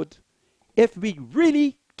food if we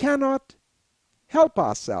really cannot help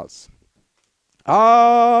ourselves.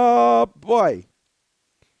 Ah, boy.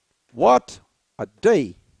 What a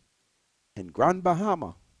day in Grand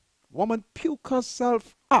Bahama. Woman puke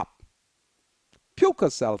herself up. Puke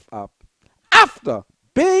herself up after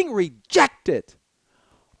being rejected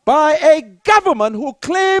by a government who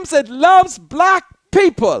claims it loves black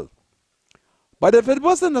people. But if it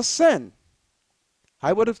wasn't a sin,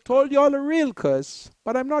 I would have told you all a real curse,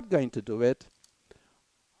 but I'm not going to do it.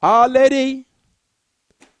 Our Lady,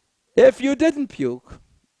 if you didn't puke,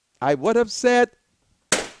 I would have said,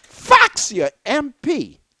 fax your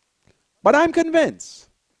MP. But I'm convinced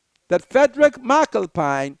that Frederick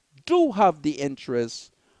McAlpine do have the interests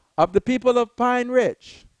of the people of Pine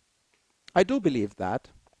Ridge. I do believe that.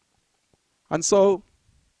 And so,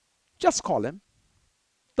 just call him.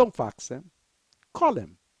 Don't fax him. Call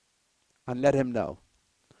him and let him know.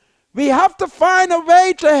 We have to find a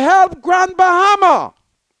way to help Grand Bahama.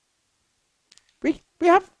 We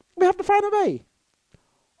have to find a way.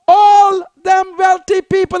 All them wealthy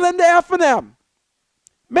people in the F&M,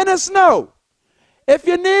 Minister, know, if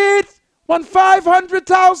you need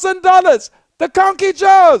 $500,000, the Conky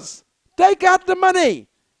Joes, they got the money.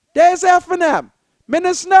 There's F&M.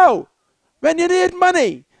 Minister, know, when you need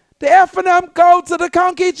money, the F&M go to the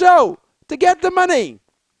Conky Joe to get the money.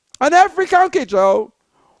 And every Conky Joe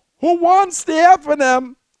who wants the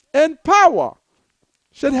F&M in power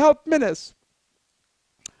should help Minister.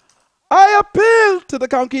 I appeal to the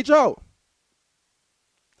Conky Joe.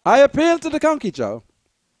 I appeal to the Conky Joe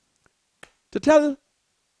to tell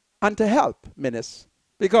and to help Minister,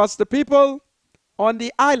 because the people on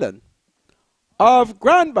the island of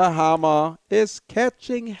Grand Bahama is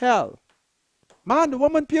catching hell. Man, the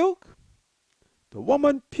woman puke. The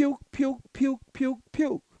woman puke, puke, puke, puke,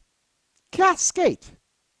 puke. Cascade.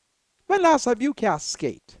 When last have you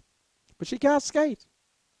cascade? But she cascade.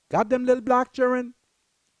 Got them little black children.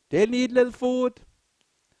 They need little food.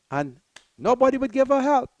 And nobody would give her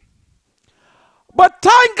help. But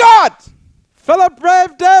thank God, Philip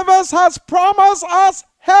Brave Davis has promised us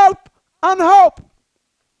help and hope.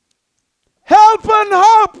 Help and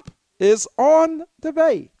hope is on the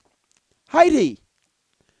way. Haiti.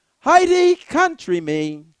 Haiti country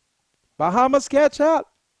me. Bahamas catch help.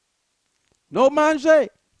 No manger.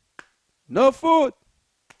 No food.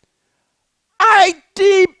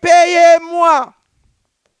 Haiti payez-moi.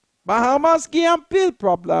 Bahamas qui un pile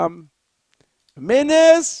problem.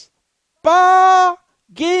 Ministre pas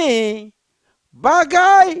gain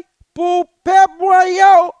bagay pour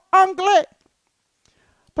pebwayo anglais.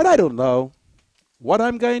 But I don't know what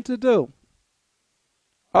I'm going to do.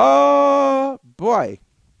 Oh boy.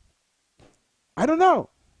 I don't know.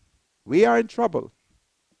 We are in trouble.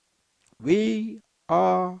 We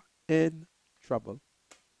are in trouble.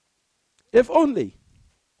 If only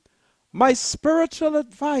my spiritual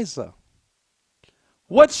advisor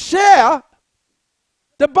would share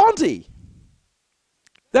the bounty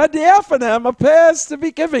that the F&M appears to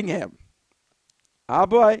be giving him. Ah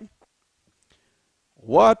boy,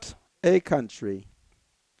 what a country.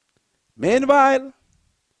 Meanwhile,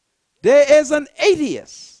 there is an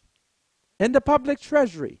atheist in the public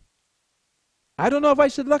treasury. I don't know if I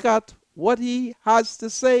should look at what he has to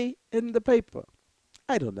say in the paper.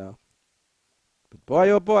 I don't know. But boy,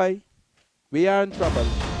 oh boy, we are in trouble.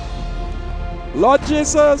 Lord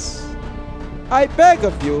Jesus, I beg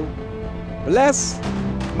of you, bless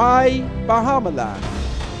my Bahama land.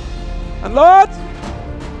 And Lord,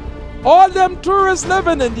 all them tourists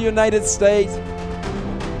living in the United States,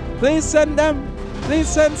 please send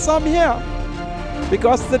some here.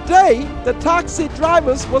 Because today, the taxi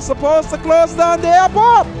drivers were supposed to close down the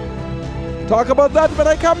airport. Talk about that when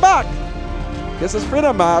I come back. This is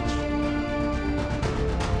Freedom March.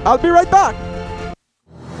 I'll be right back.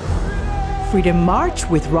 Freedom March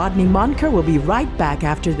with Rodney Monker will be right back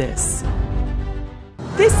after this.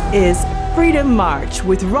 This is Freedom March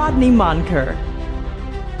with Rodney Monker.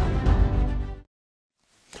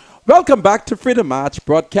 Welcome back to Freedom March,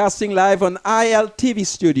 broadcasting live on ILTV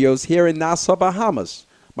studios here in Nassau, Bahamas.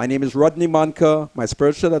 My name is Rodney Monker. My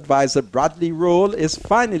spiritual advisor, Bradley Roll, is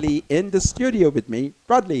finally in the studio with me.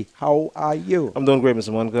 Bradley, how are you? I'm doing great,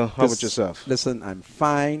 Mr. Monker. How about yourself? Listen, I'm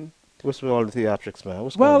fine. What's with all the theatrics, man?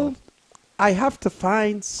 What's going on? I have to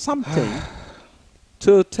find something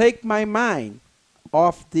to take my mind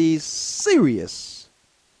off these serious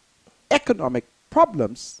economic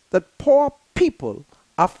problems that poor people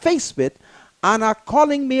are faced with and are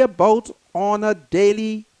calling me about on a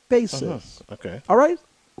daily basis. Okay. All right?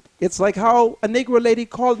 It's like how a Negro lady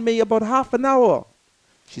called me about half an hour.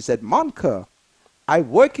 She said, Monker, I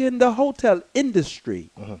work in the hotel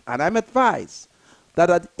industry, and I'm advised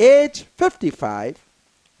that at age 55,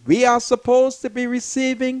 we are supposed to be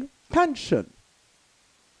receiving pension.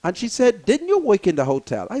 And she said, didn't you work in the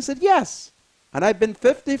hotel? I said, yes. And I've been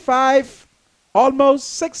 55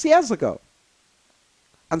 almost 6 years ago.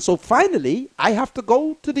 And so finally, I have to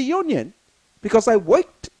go to the union because I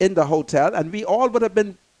worked in the hotel and we all would have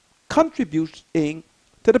been contributing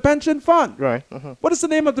to the pension fund. Right. What is the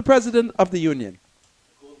name of the president of the union?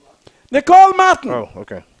 Nicole Martin. Oh,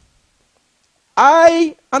 okay.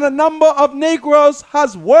 I and a number of Negroes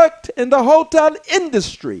has worked in the hotel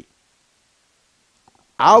industry.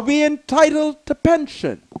 Are we entitled to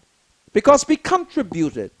pension? Because we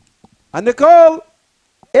contributed. And Nicole,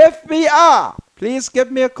 if we are, please give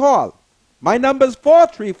me a call. My number is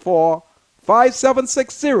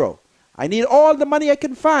 434-5760. I need all the money I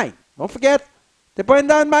can find. Don't forget, they burned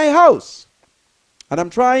down my house. And I'm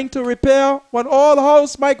trying to repair one old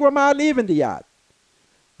house my grandma leave in the yard.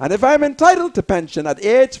 And if I'm entitled to pension at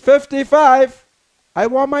age 55, I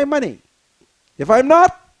want my money. If I'm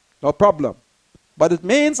not, no problem. But it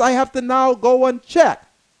means I have to now go and check.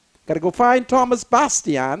 Got to go find Thomas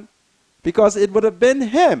Bastian because it would have been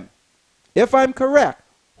him, if I'm correct,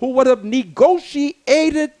 who would have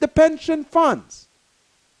negotiated the pension funds.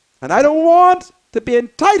 And I don't want to be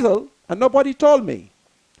entitled, and nobody told me.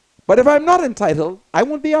 But if I'm not entitled, I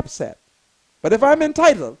won't be upset. But if I'm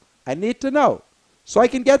entitled, I need to know so I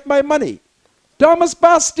can get my money. Thomas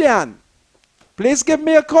Bastian, please give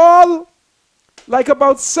me a call like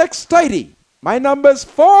about 6:30. My number is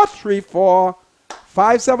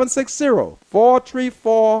 434-5760.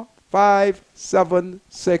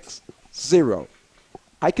 434-5760.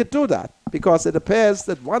 I could do that because it appears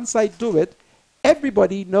that once I do it,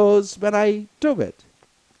 everybody knows when I do it.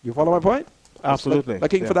 You follow my point? Absolutely.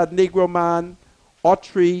 Looking for that Negro man,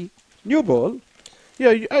 Autry Newbold.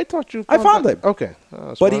 Yeah, I thought you... I found him. Okay.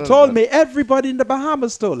 But he told me everybody in the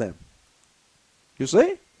Bahamas told him. You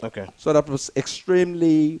see? Okay. So that was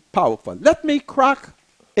extremely powerful. Let me crack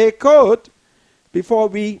a code before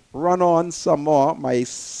we run on some more. My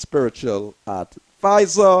spiritual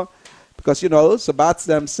advisor, because, you know,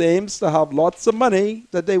 Sebastian seems to have lots of money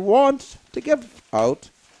that they want to give out.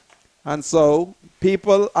 And so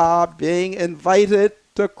people are being invited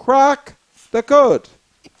to crack the code.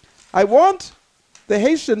 I want the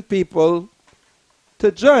Haitian people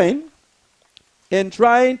to join in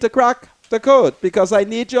trying to crack the code because I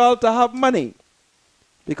need you all to have money.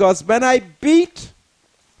 Because when I beat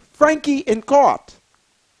Frankie in court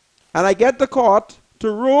and I get the court to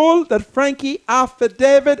rule that Frankie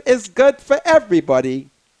affidavit is good for everybody,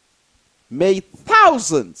 may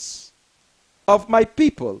thousands of my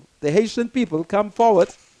people, the Haitian people, come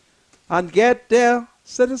forward and get their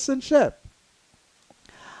citizenship.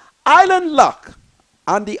 Island Luck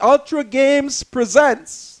and the Ultra Games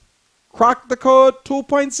presents Crack the Code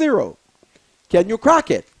 2.0. Can you crack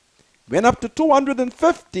it? Win up to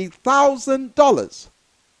 $250,000.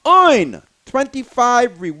 Earn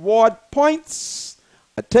 25 reward points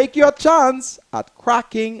and take your chance at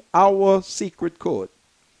cracking our secret code.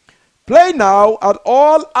 Play now at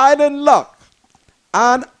All Island Luck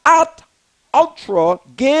and at Ultra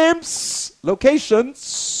Games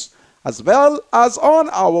locations, as well as on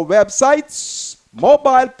our websites,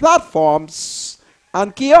 mobile platforms,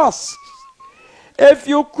 and kiosks. If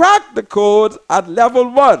you crack the code at level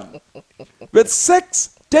 1 with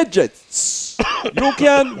 6 digits, you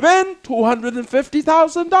can win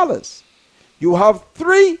 $250,000. You have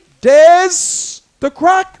 3 days to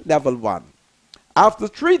crack level 1. After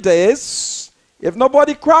 3 days, if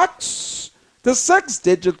nobody cracks the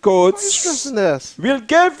 6-digit codes, we'll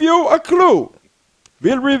give you a clue.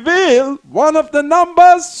 We'll reveal one of the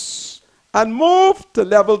numbers, and move to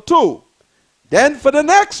level 2. Then for the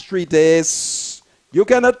next 3 days, you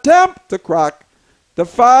can attempt to crack the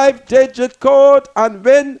 5-digit code and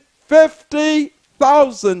win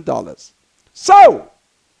 $50,000. So,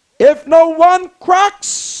 if no one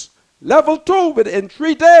cracks level 2 within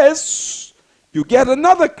 3 days, you get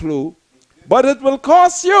another clue, but it will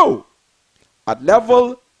cost you. At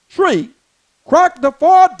level 3, crack the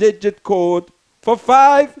 4-digit code for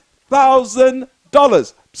 $5,000.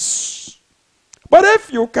 But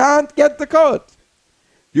if you can't get the code,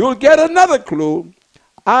 you'll get another clue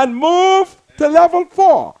and move to level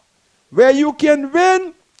 4, where you can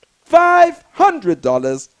win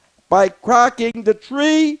 $500 by cracking the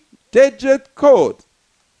 3-digit code.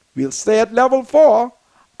 We'll stay at level 4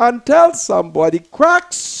 until somebody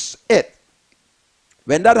cracks it.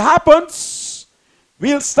 When that happens,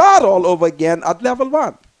 we'll start all over again at level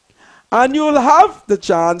 1. And you'll have the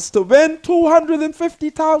chance to win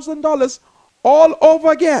 $250,000 all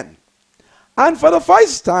over again. And for the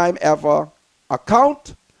first time ever,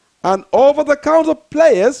 account and over-the-counter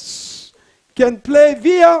players can play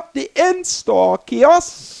via the in-store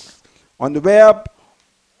kiosks on the web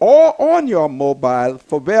or on your mobile.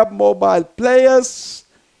 For web mobile players,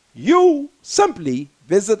 you simply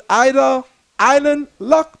visit either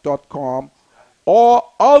islandluck.com or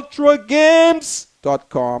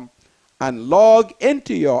ultragames.com and log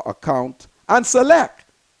into your account and select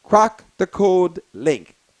Crack the Code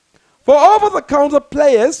link. For over-the-counter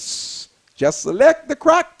players, just select the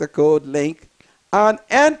Crack the Code link and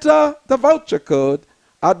enter the voucher code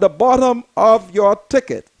at the bottom of your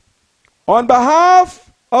ticket. On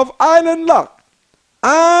behalf of Island Luck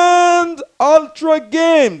and Ultra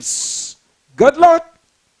Games, good luck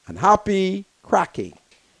and happy cracking.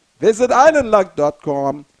 Visit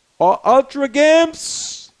islandluck.com or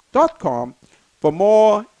ultragames.com for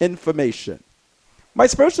more information. My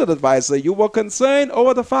spiritual advisor, you were concerned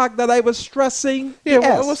over the fact that I was stressing the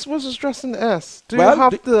S. What's the stressing the S? Do Well, you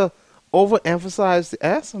have to overemphasize the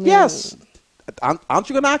S? I mean, Yes. Aren't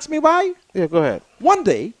you going to ask me why? Yeah, go ahead. One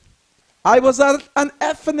day, I was at an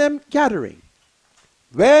F&M gathering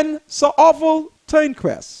when Sir Orville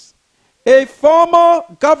Turnquest, a former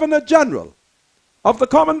Governor General of the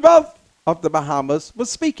Commonwealth of the Bahamas, was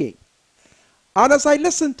speaking. And as I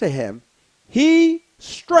listened to him, he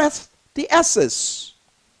stressed the S's.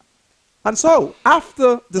 And so,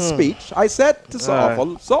 after the speech, I said to Sir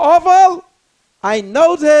Orville, Sir Orville, I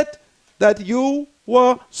noted that you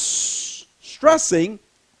were stressing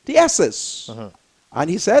the S's. And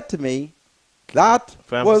he said to me, that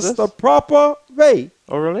was the proper way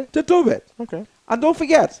to do it. Okay. And don't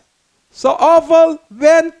forget, Sir Orville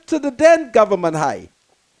went to the then Government High.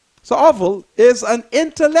 Sir Orville is an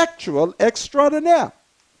intellectual extraordinaire.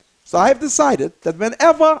 So I have decided that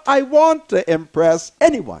whenever I want to impress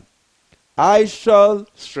anyone, I shall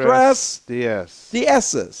stress the S. the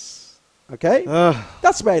S's. Okay?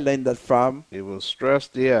 That's where I learned that from. You will stress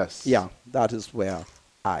the S. Yeah, that is where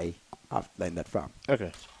I have learned that from.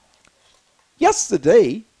 Okay.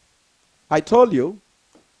 Yesterday, I told you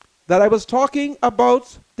that I was talking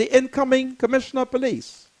about the incoming Commissioner of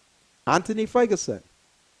Police, Anthony Ferguson.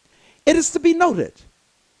 It is to be noted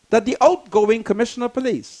that the outgoing Commissioner of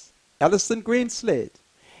Police, Ellison Greenslade,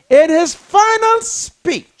 in his final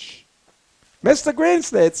speech, Mr.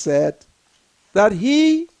 Greenslade said that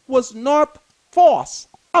he was not forced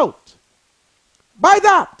out. By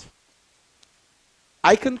that,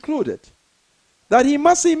 I concluded that he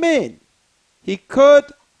must mean he could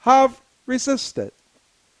have resisted.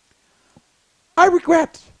 I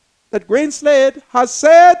regret that Greenslade has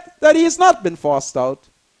said that he has not been forced out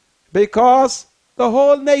because the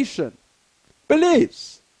whole nation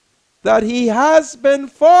believes that he has been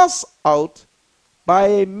forced out by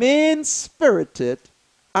a mean-spirited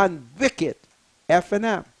and wicked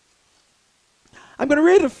F&M. I'm going to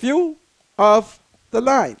read a few of the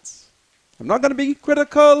lines. I'm not going to be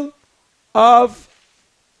critical of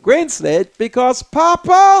Greenslade because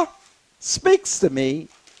Papa speaks to me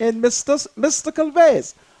in mystical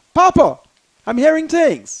ways. Papa, I'm hearing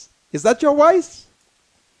things. Is that your voice?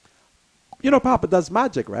 You know Papa does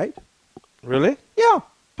magic, right? Really? Yeah.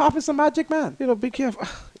 Papa's a magic man. You know, be careful.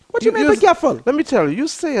 What do you mean be careful? Let me tell you, you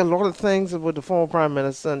say a lot of things about the former Prime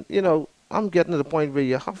Minister, and, you know, I'm getting to the point where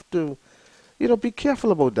you have to, you know, be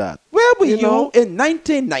careful about that. Where were you in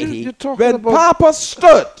 1990 when Papa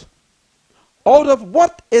stood out of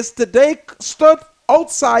what is today, stood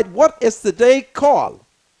outside what is today called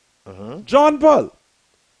John Bull?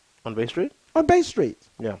 On Bay Street? On Bay Street.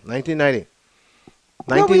 Yeah, 1990.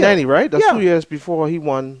 1990, right? That's 2 years before he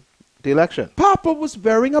won the election. Papa was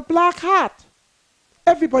wearing a black hat.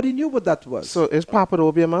 Everybody knew what that was. So is Papa the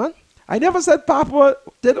Obeah man? I never said Papa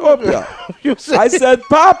did opium. You said I said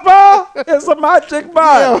Papa is a magic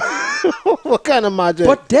man. what kind of magic?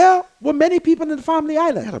 But there were many people in the family He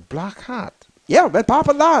had island. a black hat. Yeah, when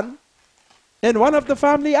Papa land in one of the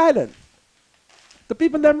family islands, the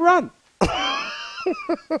people them run.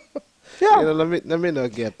 Yeah. You know, let me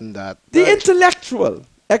not get in that. The intellectual Let me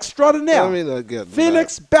extraordinaire not get in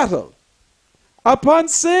Felix Bettel, upon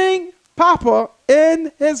seeing Papa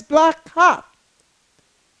in his black hat,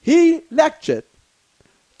 he lectured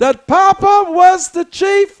that Papa was the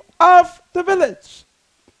chief of the village.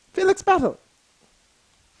 Felix Bettel.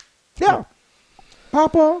 Yeah.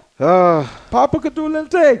 Papa, that. Papa could do little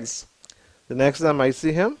things. The next time I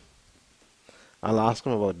see him, I'll ask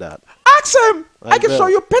him about that. Ask him. I can will. show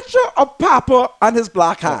you a picture of Papa and his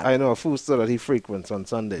black hat. I know a food store that he frequents on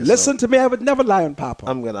Sundays. Listen to me, I would never lie on Papa.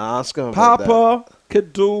 I'm going to ask him about that. Papa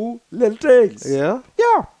could do little things. Yeah?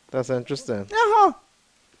 Yeah. That's interesting. Uh-huh.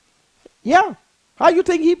 Yeah. How you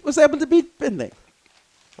think he was able to beat Finley?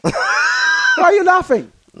 Why are you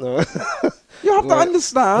laughing? No. You have to Well,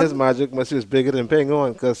 understand. His magic must be bigger than Ping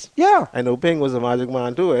on, because Yeah. I know Ping was a magic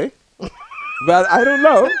man too, eh? Well, I don't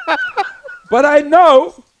know. But I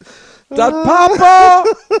know that Papa...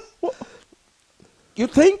 You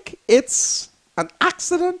think it's an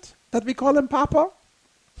accident that we call him Papa?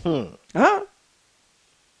 Huh?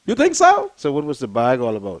 You think so? So what was the bag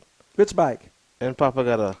all about? Which bag? And Papa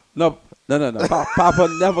got a... No. Papa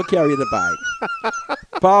never carried a bag.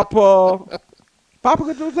 Papa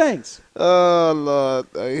could do things. Oh, Lord.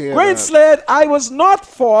 I hear Green that. Slade, I was not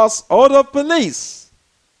forced out of police.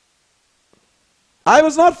 I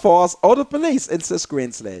was not forced out of police, insists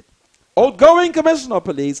Green Slade. Outgoing Commissioner of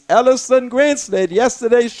Police Ellison Green Slade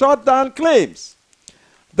yesterday shot down claims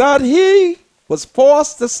that he was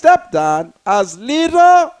forced to step down as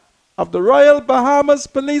leader of the Royal Bahamas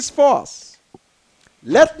Police Force.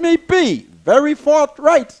 Let me be very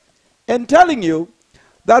forthright in telling you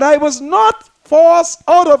that I was not forced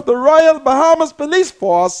out of the Royal Bahamas Police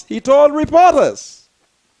Force, he told reporters.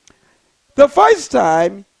 The first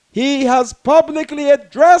time he has publicly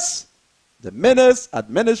addressed the Menace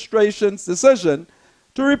administration's decision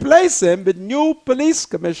to replace him with new Police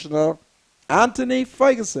Commissioner Anthony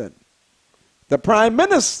Ferguson. The Prime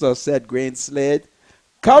Minister, said Green Slade,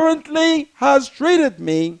 currently has treated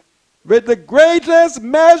me with the greatest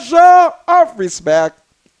measure of respect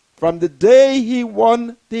from the day he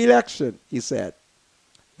won the election, he said.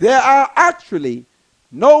 There are actually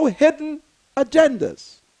no hidden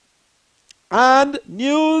agendas and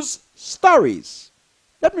news stories.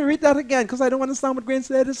 Let me read that again because I don't understand what Green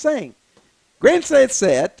Slade is saying. Green Slade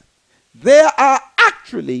said, there are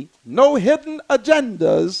actually no hidden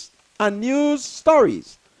agendas and news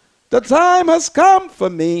stories. The time has come for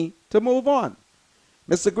me to move on.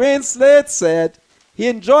 Mr. Green Slade said he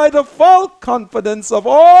enjoyed the full confidence of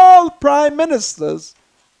all prime ministers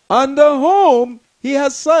under whom he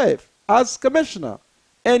has served as commissioner,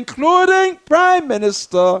 including Prime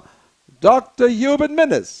Minister Dr. Hubert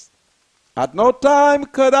Minnis. At no time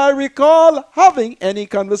could I recall having any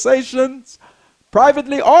conversations,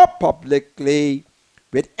 privately or publicly,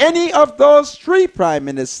 with any of those three prime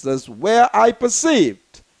ministers where I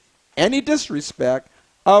perceived any disrespect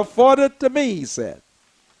afforded to me, he said.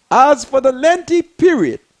 As for the lengthy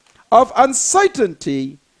period of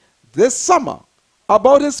uncertainty this summer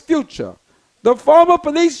about his future, the former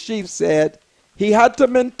police chief said he had to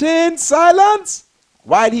maintain silence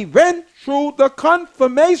while he went through the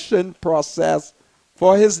confirmation process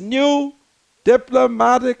for his new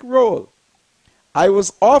diplomatic role. I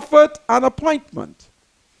was offered an appointment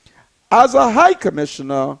as a High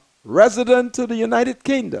Commissioner resident to the United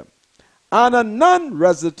Kingdom and a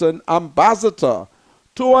non-resident ambassador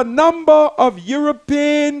to a number of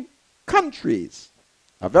European countries.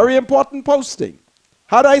 A very important posting.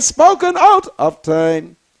 Had I spoken out of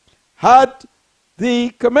turn, had the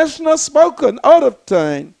commissioner spoken out of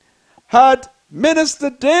turn, had Minister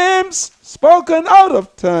Dames spoken out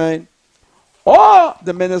of turn, or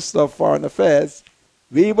the Minister of Foreign Affairs,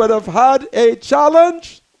 we would have had a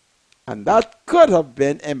challenge, and that could have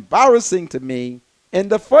been embarrassing to me in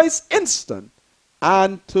the first instant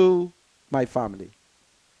and to my family.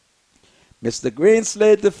 Mr. Green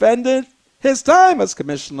Slade defended his time as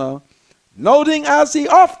commissioner, noting, as he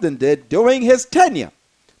often did during his tenure,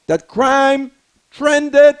 that crime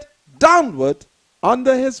trended downward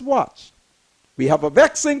under his watch. We have a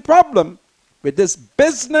vexing problem with this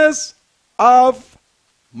business of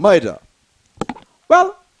murder.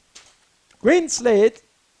 Well, Green Slade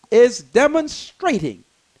is demonstrating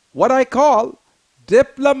what I call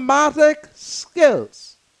diplomatic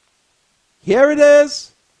skills. Here it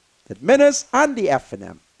is that Minnis and the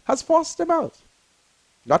FNM has forced him out.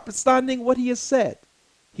 Notwithstanding what he has said,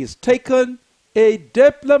 he's taken a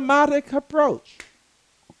diplomatic approach.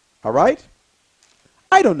 All right?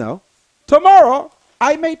 I don't know. Tomorrow,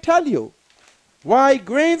 I may tell you why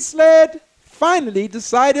Greenslade finally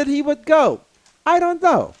decided he would go. I don't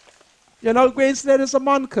know. You know, Greenslade is a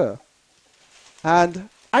monker. And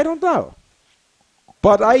I don't know.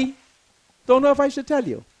 But I don't know if I should tell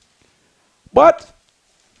you. But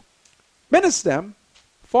Minister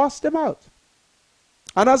forced him out.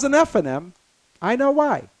 And as an FNM, I know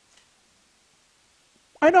why.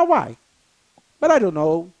 I know why. But I don't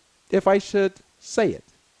know if I should say it.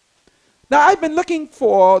 Now, I've been looking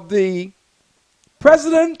for the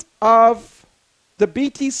president of the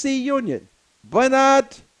BTC Union,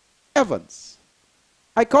 Bernard Evans.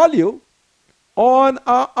 I call you on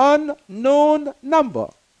an unknown number,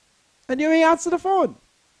 and you may answer the phone.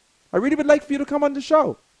 I really would like for you to come on the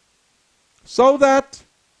show so that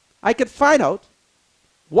I could find out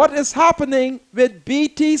what is happening with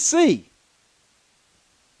BTC.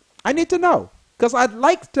 I need to know, because I'd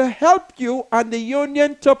like to help you and the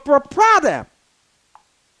union to prepare them.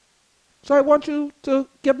 So I want you to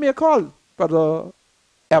give me a call, Brother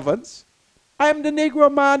Evans. I am the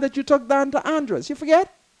Negro man that you took down to Andres. You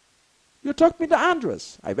forget? You took me to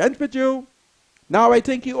Andres. I went with you. Now I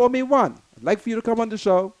think you owe me one. I'd like for you to come on the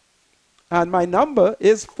show. And my number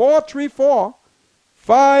is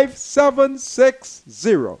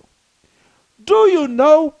 434-5760. Do you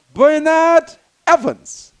know Bernard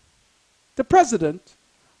Evans, the president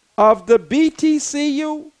of the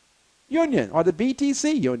BTCU Union, or the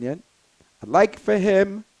BTC Union? I'd like for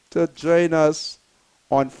him to join us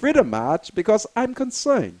on Freedom March because I'm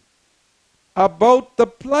concerned about the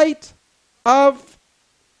plight of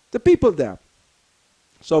the people there.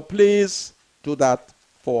 So please do that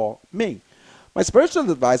for me. My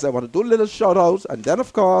spiritual advice, I want to do a little shout out, and then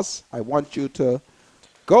of course I want you to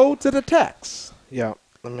go to the text. Yeah,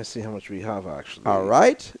 let me see how much we have actually. All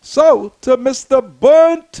right. So to Mr.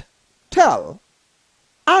 Burnt Tell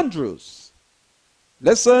Andrews,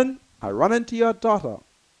 listen, I run into your daughter.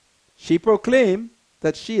 She proclaimed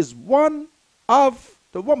that she is one of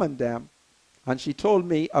the woman them, and she told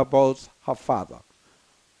me about her father.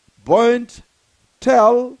 Burnt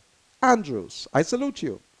Tell Andrews, I salute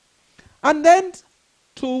you. And then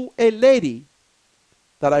to a lady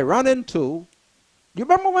that I ran into. You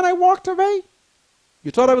remember when I walked away?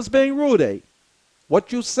 You thought I was being rude, eh?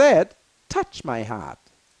 What you said touched my heart.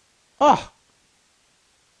 Ah,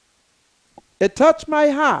 it touched my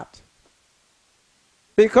heart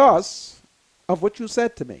because of what you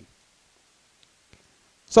said to me.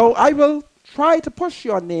 So I will try to push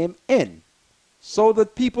your name in so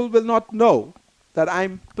that people will not know that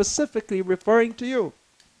I'm specifically referring to you.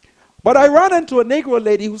 But I ran into a Negro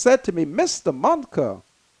lady who said to me, Mr. Monker,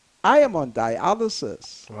 I am on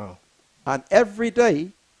dialysis. Wow. And every day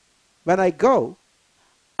when I go,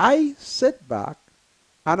 I sit back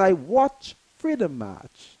and I watch Freedom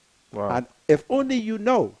March. Wow. And if only you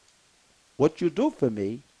know what you do for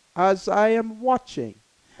me as I am watching.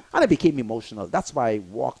 And I became emotional. That's why I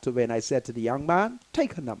walked away and I said to the young man,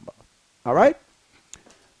 take a number. All right?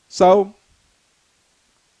 So,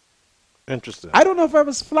 interesting. I don't know if I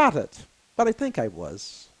was flattered, but I think I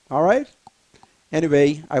was. All right?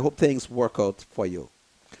 Anyway, I hope things work out for you.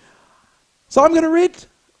 So I'm going to read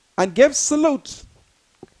and give salute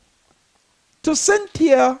to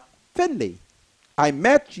Cynthia Finley. I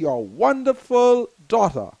met your wonderful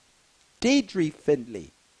daughter, Deidre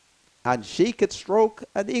Finley, and she could stroke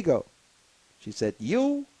an ego. She said,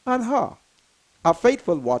 you and her are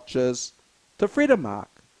faithful watchers to Freedom March,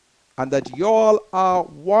 and that y'all are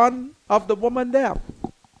one of the women there.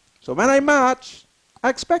 So when I march, I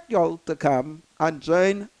expect y'all to come and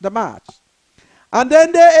join the march. And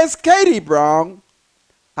then there is Katie Brown,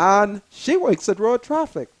 and she works at road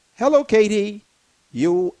traffic. Hello, Katie.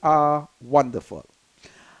 You are wonderful.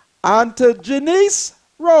 And to Janice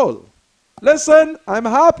Roll, listen, I'm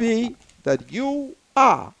happy that you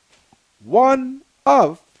are one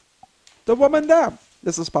of the women there.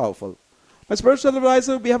 This is powerful. My spiritual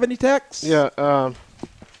advisor, do we have any texts? Yeah, and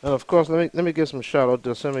of course, let me give some shout out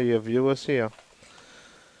to some of your viewers here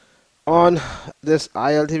on this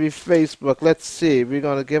ILTV Facebook. Let's see, we're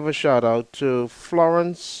going to give a shout out to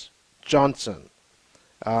Florence Johnson,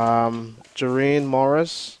 Jareen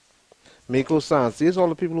Morris, Miko Sands. These are all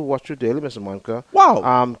the people who watch you daily, Mr. Monka.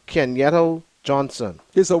 Wow. Kenyatta Johnson.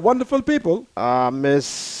 These are wonderful people.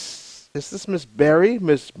 Is this Miss Berry?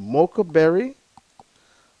 Miss Mocha Berry?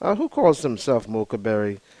 Who calls himself Mocha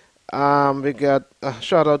Berry? We got a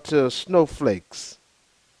shout out to Snowflakes,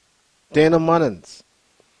 Dana Munnins.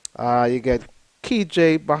 You get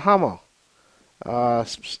KJ Bahama.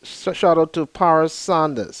 Shout out to Paris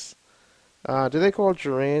Sanders. Do they call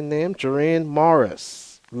Jermaine name? Jermaine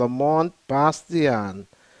Morris. Lamont Bastian.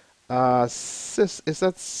 Is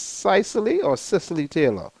that Cicely or Cicely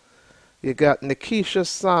Taylor? You got Nikisha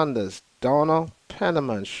Sanders, Donna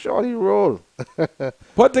Penniman, Shorty Roll.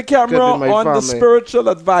 Put the camera Could be my on the family. spiritual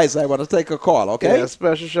advisor. I want to take a call, okay? Yeah,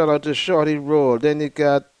 special shout out to Shorty Roll. Then you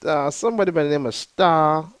got somebody by the name of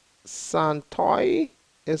Star Santoy.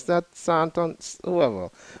 Is that Santon? Whoever.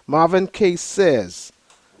 Marvin K. says.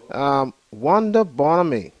 Wanda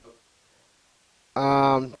Bonamy.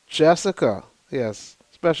 Jessica. Yes.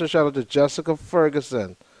 Special shout out to Jessica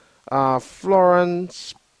Ferguson.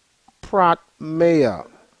 Florence Pratt Mayer.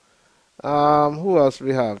 Who else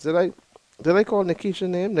we have? Did I call Nikisha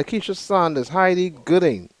name? Nikisha Sanders, Heidi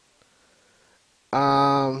Gooding.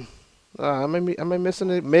 Am I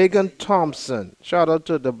missing it? Megan Thompson. Shout out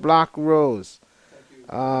to the Black Rose.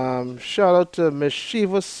 Shout out to Miss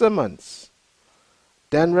Shiva Simmons.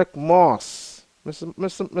 Denrick Moss.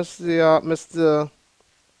 Mr.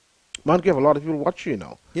 Monkey have a lot of people watching, you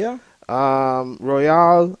know. Yeah.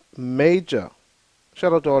 Royale Major.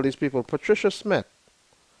 Shout out to all these people. Patricia Smith.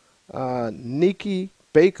 Nikki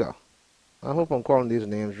Baker. I hope I'm calling these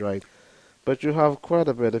names right. But you have quite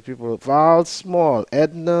a bit of people. Val Small.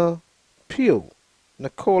 Edna Pugh.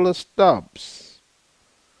 Nicola Stubbs.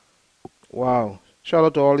 Wow. Shout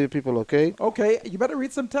out to all you people, okay? Okay, you better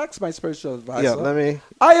read some text, my spiritual advisor. Yeah, let me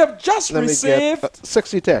I have just get received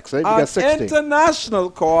 60 texts. Right? We got an 60.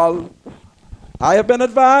 international call. I have been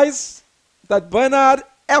advised that Bernard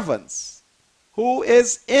Evans, who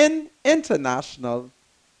is in international,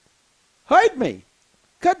 heard me.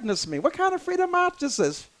 Goodness me, what kind of freedom march this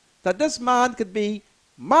is? That this man could be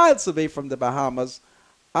miles away from the Bahamas,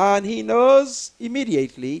 and he knows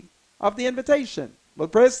immediately of the invitation. Well,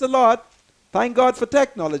 praise the Lord. Thank God for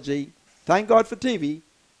technology. Thank God for TV.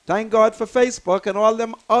 Thank God for Facebook and all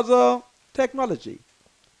them other technology.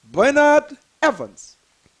 Bernard Evans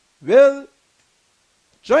will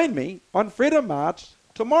join me on Freedom March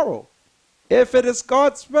tomorrow, if it is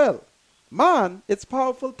God's will. Man, it's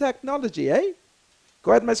powerful technology, eh?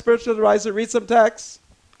 Go ahead, my spiritual advisor, read some text.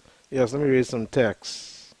 Yes, let me read some texts.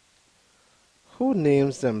 Who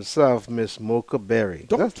names themselves Miss Mocha Berry?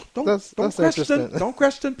 Don't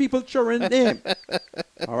question people's children's name.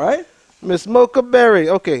 All right? Miss Mocha Berry.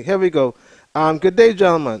 Okay, here we go. Good day,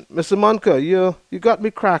 gentlemen. Mr. Monka, you got me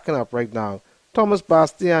cracking up right now. Thomas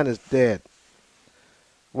Bastian is dead.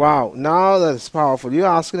 Wow, now that is powerful. You're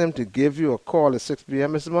asking him to give you a call at 6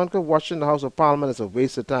 p.m. Mr. Monka, watching the House of Parliament is a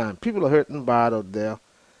waste of time. People are hurting bad out there.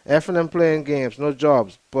 F&M playing games, no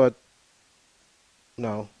jobs, but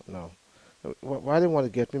no. Why do you want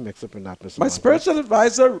to get me mixed up in that, Mr. My Monka? spiritual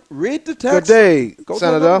advisor, read the text. Good day, Go to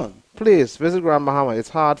Senator. London. Please visit Grand Bahama. It's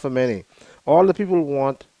hard for many. All the people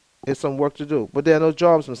want is some work to do, but there are no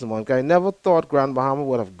jobs, Mr. Monka. I never thought Grand Bahama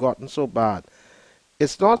would have gotten so bad.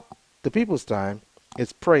 It's not the people's time.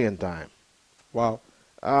 It's praying time. Wow.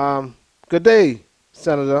 Good day,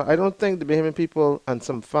 Senator. I don't think the Bahamian people and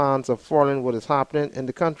some fans are following what is happening in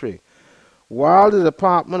the country. While the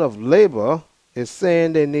Department of Labor is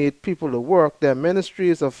saying they need people to work, their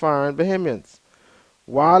ministries are firing Bahamians.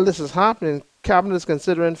 While this is happening, Cabinet is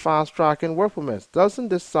considering fast-tracking work permits. Doesn't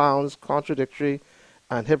this sound contradictory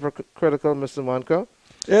and hypocritical, Mr. Monka?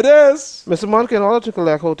 It is. Mr. Monka, in order to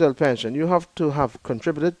collect hotel pension, you have to have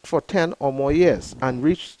contributed for 10 or more years and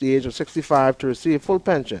reached the age of 65 to receive full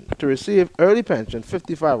pension. To receive early pension,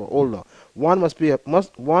 55 or older, one must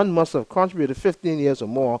have contributed 15 years or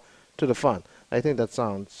more to the fund. I think that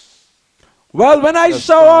sounds... Well, when I That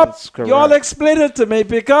show up, sounds correct. y'all explain it to me,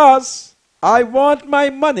 because I want my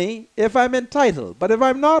money if I'm entitled. But if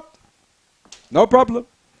I'm not, no problem.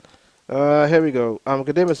 Here we go.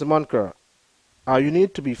 Good day, Mr. Monker. You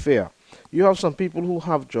need to be fair. You have some people who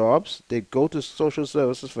have jobs. They go to social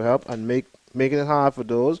services for help and making it hard for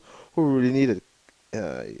those who really need it.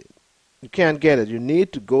 You can't get it. You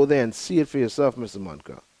need to go there and see it for yourself, Mr.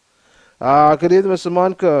 Monker. Good evening, Mr.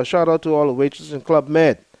 Monker. Shout out to all the waitresses in Club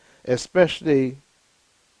Med, especially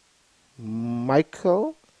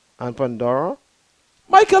Michael and Pandora.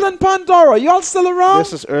 Michael and Pandora, y'all still around?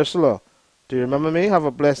 This is Ursula. Do you remember me? Have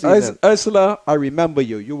a blessed evening. Ursula, I remember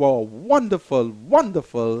you. You are a wonderful,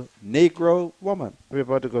 wonderful Negro woman. We're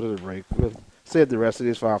about to go to the break. We'll save the rest of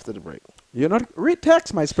these for after the break. You not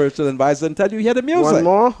retext my spiritual advisor and tell you hear the music. One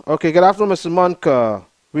more? Okay, good afternoon, Mr. Monka.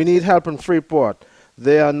 We need help in Freeport.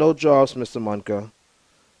 There are no jobs, Mr. Monka.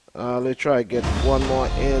 Let me try to get one more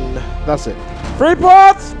in. That's it.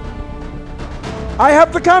 Freeport, I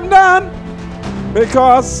have to come down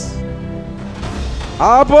because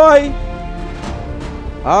our boy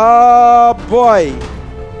Oh boy.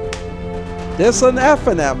 This an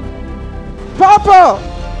F&M. Papa!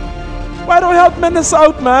 Why don't you help me in the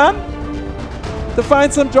South, man? To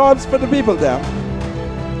find some jobs for the people there.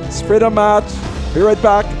 It's Freedom March. Be right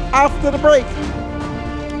back after the break.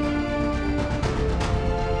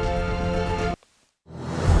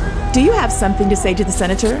 Do you have something to say to the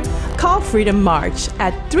senator? Call Freedom March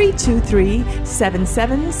at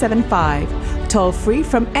 323-7775. Toll free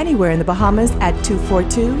from anywhere in the Bahamas at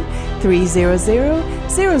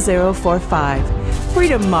 242-300-0045.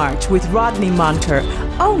 Freedom March with Rodney Monker,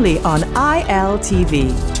 only on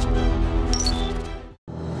ILTV.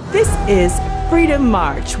 This is Freedom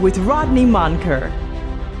March with Rodney Monker.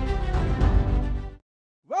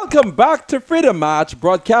 Welcome back to Freedom March,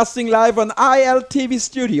 broadcasting live on ILTV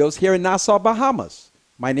studios here in Nassau, Bahamas.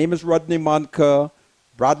 My name is Rodney Monker.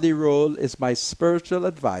 Bradley Roll is my spiritual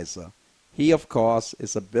advisor. He, of course,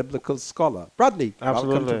 is a biblical scholar. Bradley,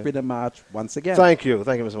 Absolutely. welcome to Freedom March once again. Thank you,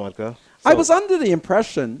 Mr. Monker. I was under the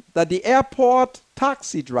impression that the airport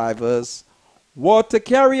taxi drivers were to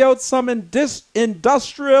carry out some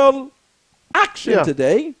industrial action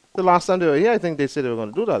today. The last time they were here, I think they said they were going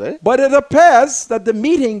to do that, eh? But it appears that the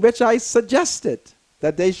meeting which I suggested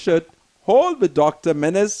that they should hold with Dr.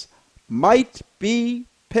 Menace might be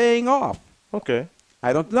paying off. Okay.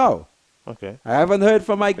 I don't know. Okay. I haven't heard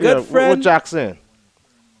from my good friend What Jackson?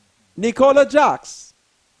 Nicola Jacks.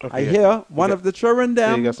 Okay. I hear one of the children Yeah,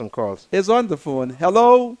 you them got some calls. is on the phone.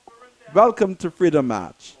 Hello. Welcome to Freedom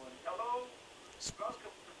March.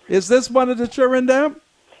 Is this one of the children them?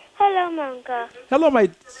 Hello, Monka. Hello, my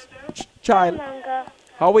child. Monka.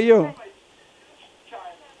 How are you?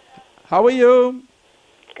 How are you?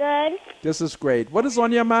 Good. This is great. What is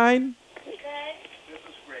on your mind?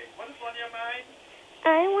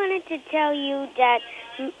 I wanted to tell you that.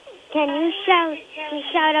 Can you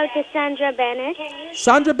shout out to Sandra Bennett?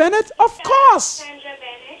 Sandra Bennett? Of course.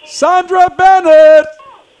 Sandra Bennett.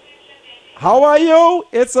 How are you?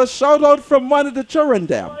 It's a shout out from one of the children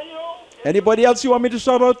there. Anybody else you want me to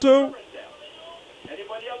shout out to?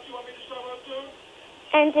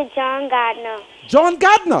 And to John Gardner. John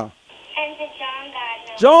Gardner. And to John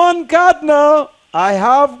Gardner. John Gardner. I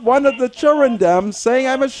have one of the children them saying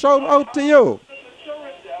I'm a shout out to you.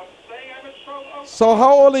 So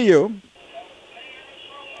how old are you?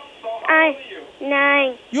 I'm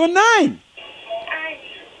 9. You're 9.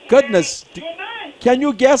 Goodness. Can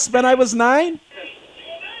you guess when I was 9?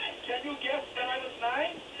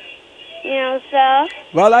 No, sir.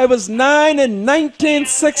 Well, I was 9 in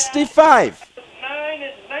 1965.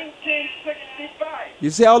 You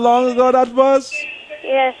see how long ago that was?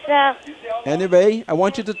 Yes, sir. Anyway, I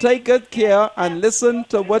want you to take good care and listen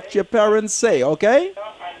to what your parents say, okay?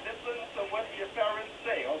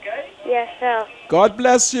 Yes, sir. God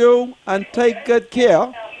bless you and take good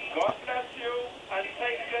care.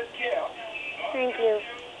 Thank you.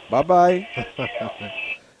 Bye-bye.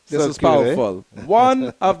 This So is cute, eh? powerful.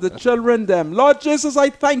 One of the children them. Lord Jesus, I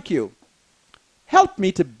thank you. Help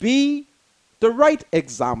me to be the right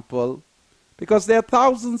example, because there are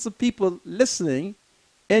thousands of people listening,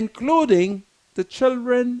 including the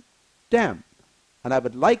children them. And I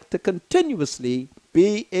would like to continuously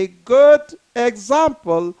be a good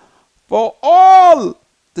example for all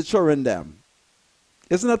the children them.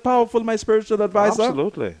 Isn't that powerful, my spiritual advisor?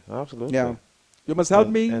 Absolutely. Absolutely. Yeah. You must help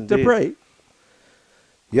me to Indeed. pray.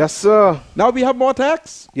 Yes, sir. Now we have more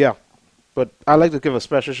texts. Yeah. But I'd like to give a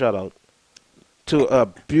special shout out to a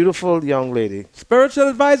beautiful young lady Spiritual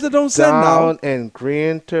advisor don't send down now. in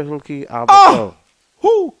Green Turtle Key, Abaco. Oh!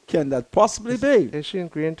 Who can that possibly be? Is she in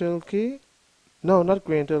Green Turtle Key? No, not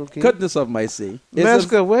Green Turtle Key. Goodness of mercy.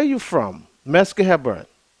 Mesca, where are you from? Mesca Hebron.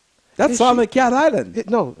 That's Is on she- the Cat Island.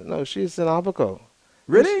 No, she's in Abaco.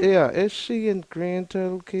 Really? Is she in Green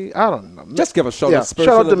Turtle Key? I don't know. Just give a shout Yeah, out to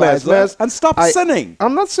spiritual shout out to Mez. advisor Mez, and stop I- sinning.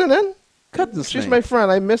 I'm not sinning. Goodness She's me. my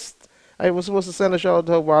friend. I was supposed to send a shout out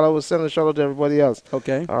to her while I was sending a shout out to everybody else.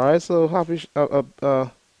 Okay. All right, so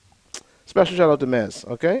special shout out to Mez,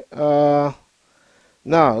 okay?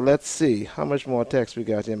 Now, let's see. How much more text we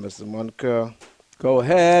got here, Mr. Monker? Go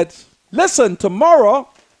ahead. Listen, tomorrow,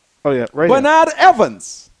 Oh, yeah, right here. Bernard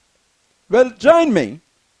Evans will join me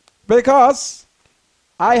because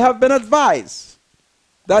I have been advised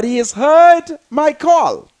that he has heard my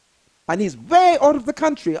call and he's way out of the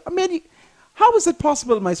country. I mean, how is it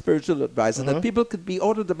possible, my spiritual advisor, that people could be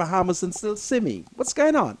out of the Bahamas and still see me? What's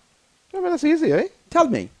going on? I mean, that's easy, eh? Tell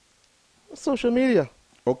me. Social media.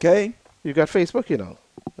 Okay. You got Facebook, you know.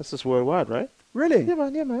 This is worldwide, right? Really? Yeah,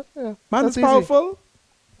 man. Yeah. Man, That's it's easy. powerful.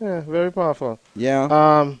 Yeah, very powerful.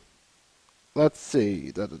 Yeah. Let's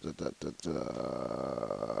see.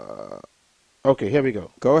 Okay, here we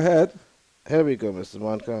go. Go ahead. Here we go, Mr.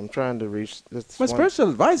 Monica. I'm trying to reach this My one. spiritual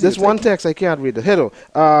advisor. This one text I can't read. Hello.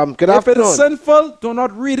 Good If it is afternoon. sinful, do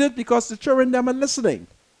not read it because the children them are listening.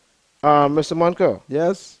 Mr. Monica,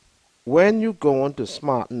 Yes. when you go on to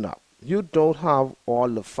smarten up, you don't have all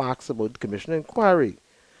the facts about the commission inquiry.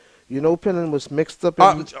 You know, Penland was mixed up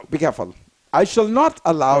in... Be careful. I shall not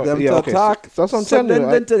allow Oh, them yeah, to okay. attack. So that's what I'm telling you,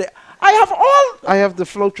 Lyndon today. I have all. I have to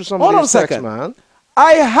flow through some Hold of on a these texts, second. man.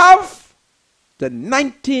 I have the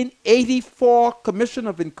 1984 Commission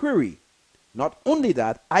of Inquiry. Not only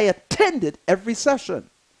that, I attended every session.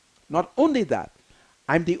 Not only that,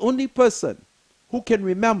 I'm the only person who can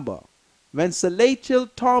remember when Sir Lachel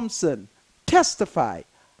Thompson testified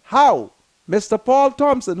how Mr. Paul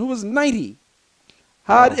Thompson, who was 90,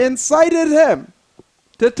 had incited him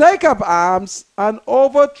to take up arms and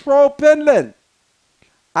overthrow Penland.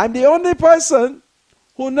 I'm the only person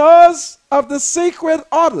who knows of the secret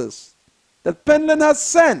orders that Penland has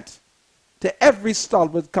sent to every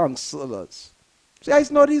stalwart councillors. See, I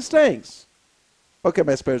know these things. Okay,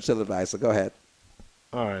 my spiritual advisor, go ahead.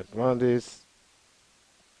 All right. Some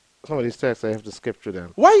of these texts, I have to skip through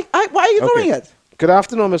them. Why are you doing it? Good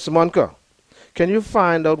afternoon, Mr. Monica. Can you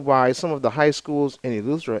find out why some of the high schools in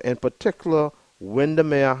Eleuthera, in particular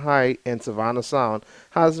Windermere High in Savannah Sound,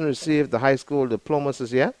 hasn't received the high school diplomas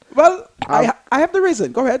as yet? Well, I have the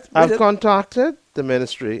reason. Go ahead. I've read it. contacted the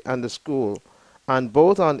ministry and the school, and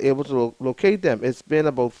both are unable to locate them. It's been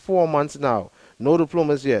about 4 months now. No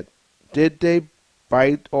diplomas yet. Did they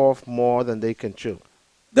bite off more than they can chew?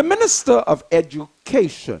 The Minister of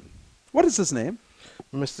Education, what is his name?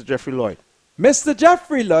 Mr. Jeffrey Lloyd. Mr.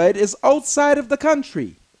 Jeffrey Lloyd is outside of the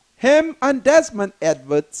country. Him and Desmond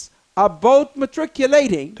Edwards are both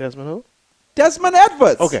matriculating. Desmond who? Desmond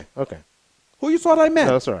Edwards. Okay, okay. Who you thought I meant?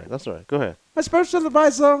 No, that's all right. That's all right. Go ahead. My spiritual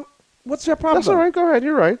advisor, what's your problem? That's all right. Go ahead.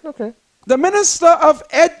 You're right. Okay. The Minister of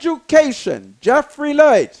Education, Jeffrey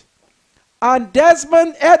Lloyd, and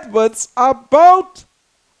Desmond Edwards are both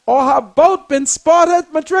or have both been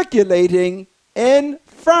spotted matriculating in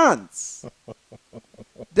France.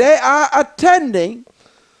 They are attending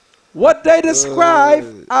what they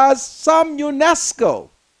describe as some UNESCO.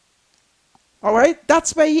 All right?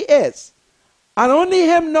 That's where he is. And only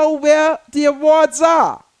him know where the awards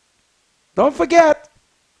are. Don't forget,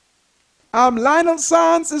 Lionel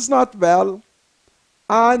Sands is not well,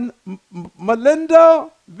 and Melinda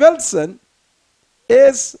Wilson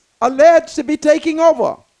is alleged to be taking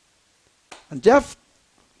over. And Jeff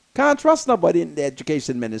can't trust nobody in the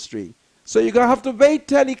education ministry. So you're going to have to wait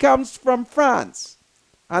till he comes from France.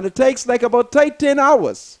 And it takes like about 13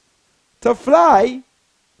 hours to fly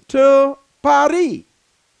to Paris.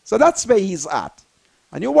 So that's where he's at.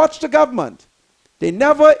 And you watch the government. They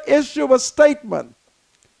never issue a statement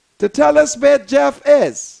to tell us where Jeff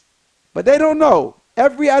is. But they don't know.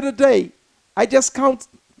 Every other day, I just count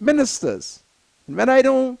ministers. And when I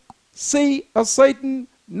don't see a certain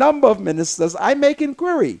number of ministers, I make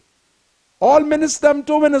inquiry. All ministers them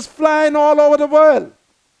doing is flying all over the world.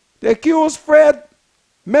 They accuse Fred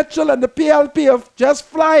Mitchell and the PLP of just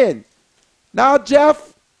flying. Now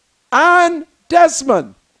Jeff and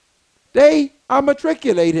Desmond, they are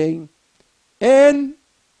matriculating in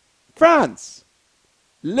France.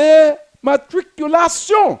 Les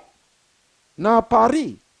matriculations. Now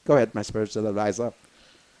Paris. Go ahead, my spiritual advisor.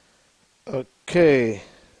 Okay.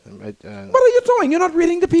 What are you doing? You're not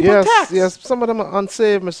reading the people's text. Yes, some of them are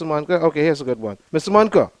unsaved, Mr. Monica. Okay, here's a good one. Mr.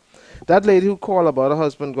 Monica, that lady who called about her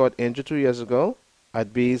husband got injured 2 years ago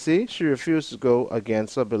at BEC, she refused to go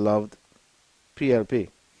against her beloved PLP.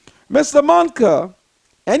 Mr. Monka,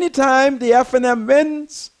 anytime the FNM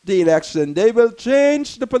wins the election, they will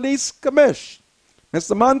change the police commission.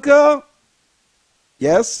 Mr. Monka,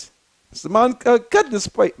 yes? Mr. Monka, goodness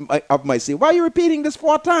of mercy, why are you repeating this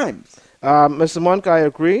 4 times? Mr. Monica, I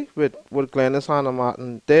agree with what Glennis Hannah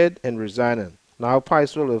Martin did in resigning. Now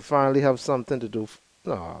Picewell will finally have something to do.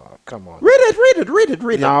 No, come on. Read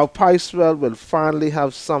it. Now Picewell will finally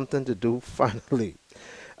have something to do, finally.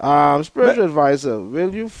 Spiritual advisor,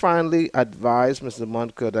 will you finally advise Mr.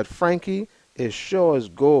 Monica that Frankie is sure as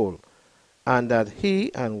gold and that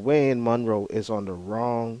he and Wayne Monroe is on the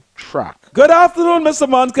wrong track? Good afternoon, Mr.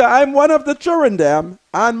 Monka. I'm one of the children them,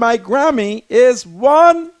 and my Grammy is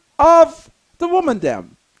one of the woman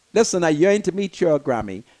them. Listen, I yearn to meet your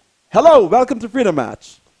Grammy. Hello, welcome to Freedom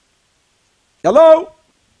Match. Hello?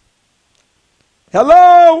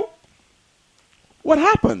 Hello? What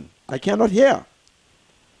happened? I cannot hear.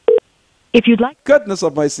 If you'd like. Goodness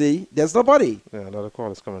of mercy, there's nobody. Yeah, another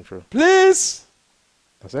call is coming through. Please.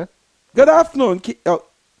 That's it? Good afternoon.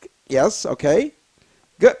 Yes, okay.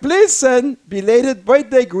 Please send belated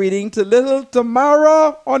birthday greeting to little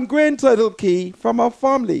Tamara on Grand Title Key from her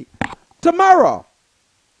family. Tamara,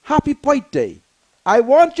 happy birthday. I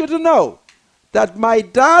want you to know that my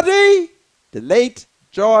daddy, the late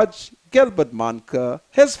George Gilbert Monker,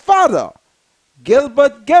 his father,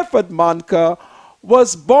 Gilbert Gifford Monker,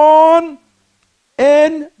 was born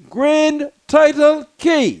in Grand Title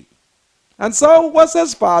Key. And so was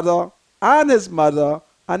his father and his mother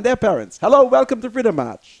and their parents. Hello, welcome to Freedom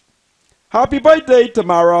March. Happy birthday,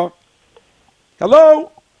 Tamara.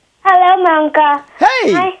 Hello. Hello, Monka.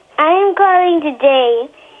 Hey. I am calling today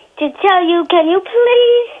to tell you, can you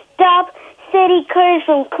please stop City Curtis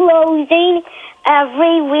from closing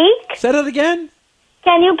every week? Say that again.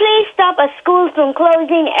 Can you please stop a school from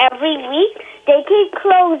closing every week? They keep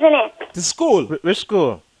closing it. The school. Which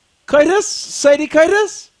school? Curtis? Sadie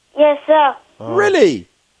Curtis? Yes, sir. Oh. Really?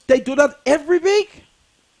 They do that every week?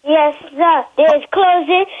 Yes, sir. They was close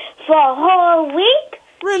it for a whole week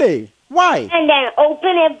Really? Why? and then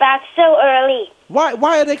open it back so early.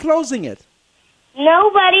 Why are they closing it?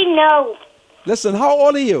 Nobody knows. Listen, how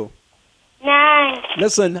old are you? 9.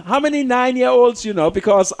 Listen, how many 9-year-olds you know?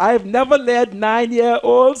 Because I've never led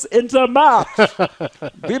 9-year-olds into March.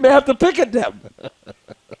 We may have to pick at them.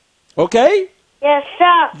 Okay? Yes,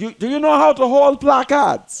 sir. Do you know how to hold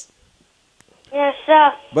placards? Yes,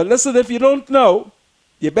 sir. But listen, if you don't know,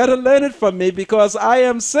 you better learn it from me because I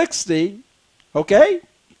am 60, okay?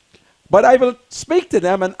 But I will speak to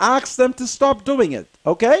them and ask them to stop doing it,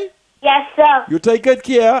 okay? Yes, sir. You take good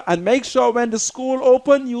care and make sure when the school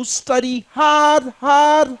open, you study hard,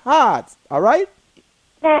 hard, hard, all right?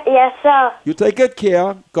 Yes, sir. You take good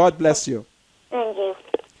care. God bless you. Thank you.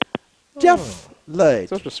 Jeff Lloyd,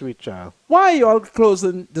 Such a sweet child. why are you all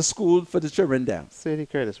closing the school for the children then? Sadie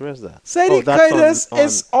Curtis, where's that? Sadie that's Curtis on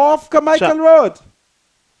is off Carmichael Cha- Road.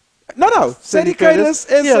 No. Sadie Curtis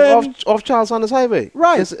is yeah, in, off Charles Sanders Highway.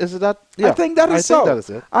 Right. Is it that? Yeah. I think that is so. I think that is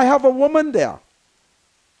it. I have a woman there.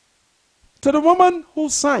 To the woman who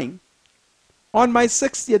sang on my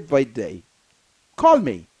 60th birthday, call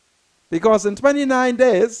me. Because in 29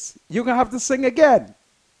 days, you're going to have to sing again.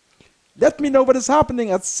 Let me know what is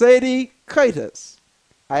happening at Sadie Curtis.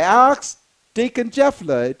 I asked Deacon Jeff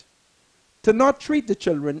Lloyd to not treat the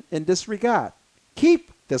children in this regard.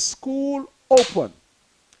 Keep the school open.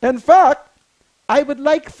 In fact, I would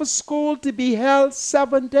like for school to be held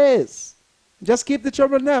 7 days. Just keep the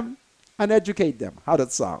children them and educate them. How does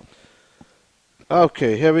that sound?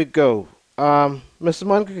 Okay, here we go. Mr.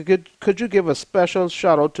 Monica, could you give a special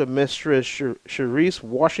shout out to Mistress Cherise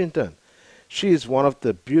Washington? She is one of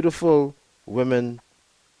the beautiful women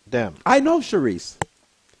them. I know Cherise.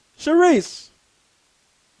 Cherise,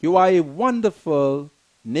 you are a wonderful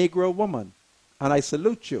Negro woman, and I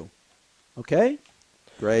salute you. Okay?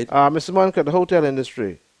 Great. Mr. Monica, the hotel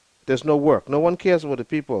industry, there's no work. No one cares about the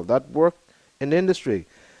people that work in the industry.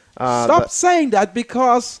 Stop saying that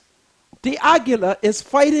because the Aguila is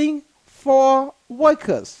fighting for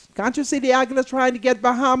workers. Can't you see the Aguila trying to get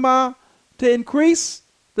Bahama to increase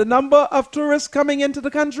the number of tourists coming into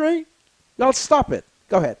the country? Y'all stop it.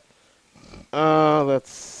 Go ahead.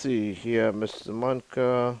 Let's see here, Mr.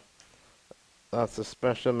 Monica. That's a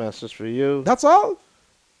special message for you. That's all?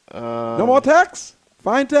 No more text?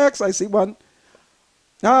 Fine text. I see one.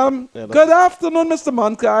 Good afternoon, Mr.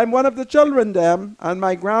 Monka. I'm one of the children them, and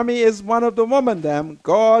my Grammy is one of the women them.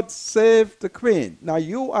 God save the Queen. Now,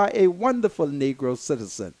 you are a wonderful Negro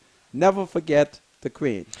citizen. Never forget the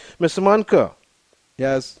Queen. Mr. Monica.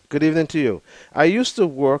 Yes. Good evening to you. I used to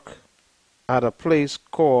work at a place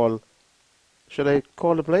called, should I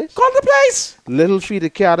call the place? Call the place. Little Feet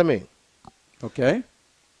Academy. Okay.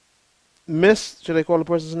 Should I call the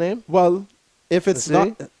person's name? Well, if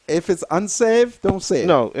it's unsafe, don't say it.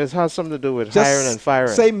 No, it has something to do with Just hiring and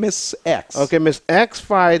firing. say Miss X. Okay, Miss X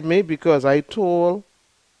fired me because I told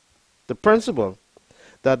the principal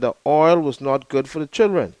that the oil was not good for the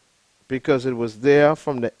children because it was there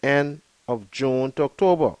from the end of June to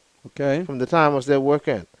October. Okay. From the time I was there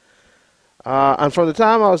working. And from the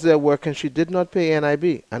time I was there working, she did not pay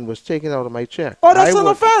NIB and was taken out of my check. Oh, that's an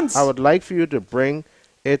offense. I would like for you to bring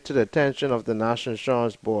it to the attention of the National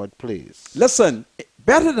Insurance Board, please. Listen,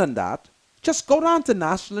 better than that, just go down to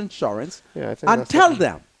National Insurance and tell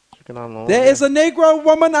them there is a Negro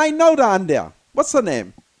woman I know down there. What's her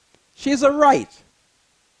name? She's a Wright.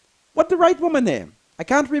 What's the Wright woman name? I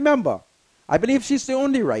can't remember. I believe she's the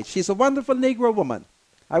only Wright. She's a wonderful Negro woman.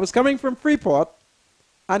 I was coming from Freeport,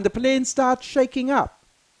 and the plane started shaking up.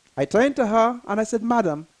 I turned to her, and I said,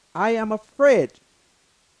 Madam, I am afraid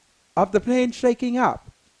of the plane shaking up.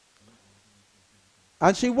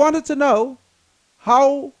 And she wanted to know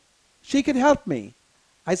how she could help me.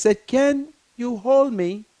 I said, can you hold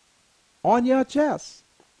me on your chest?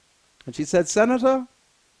 And she said, Senator,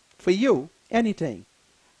 for you, anything.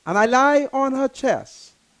 And I lie on her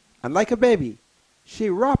chest, and like a baby, she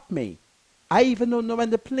rocked me. I even don't know when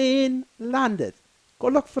the plane landed. Go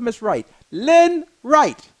look for Miss Wright. Lynn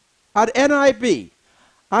Wright at NIB.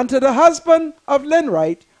 And to the husband of Lynn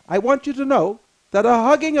Wright, I want you to know that her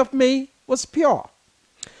hugging of me was pure.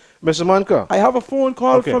 Mr. Monka. I have a phone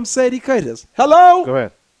call from Sadie Curtis. Hello? Go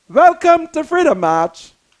ahead. Welcome to Freedom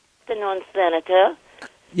March. Good afternoon, Senator.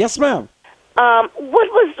 Yes, ma'am. What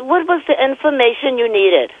was the information you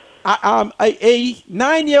needed? A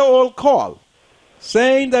 9-year-old call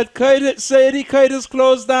saying that Sadie Curtis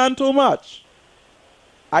closed down too much.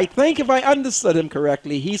 I think if I understood him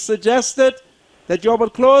correctly, he suggested that you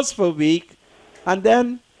would close for a week and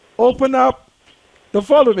then open up the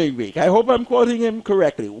following week. I hope I'm quoting him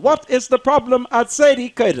correctly. What is the problem at Sadie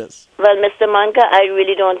Curtis? Well, Mr. Monka, I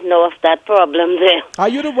really don't know of that problem there. Are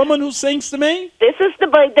you the woman who sings to me? This is the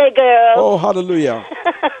birthday girl. Oh, hallelujah.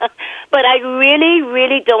 But I really,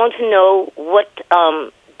 really don't know what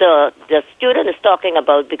the student is talking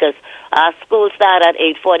about, because our school started at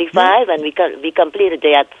 8:45 and we complete the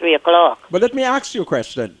day at 3 o'clock. But let me ask you a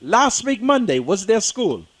question. Last week, Monday, was there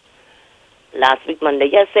school? Last week, Monday,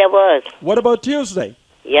 yes, there was. What about Tuesday?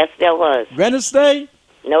 Yes, there was. Wednesday?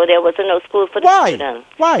 No, there wasn't no school for the students.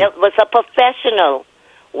 Why? It was a professional.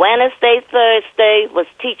 Wednesday, Thursday was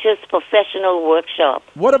teachers' professional workshop.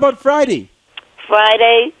 What about Friday?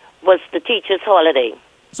 Friday was the teachers' holiday.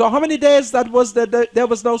 So how many days that was there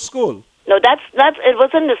was no school? No, that's it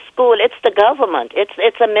wasn't the school. It's the government.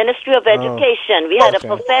 It's a Ministry of Education. We had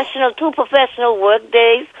two professional work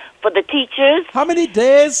days for the teachers. How many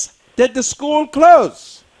days did the school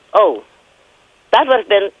close? Oh, that would have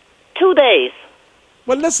been 2 days.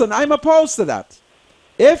 Well, listen, I'm opposed to that.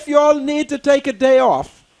 If you all need to take a day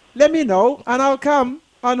off, let me know, and I'll come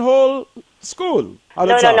and hold school. No,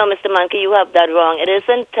 Mr. Monkey, you have that wrong. It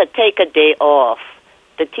isn't to take a day off.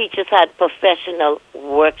 The teachers had professional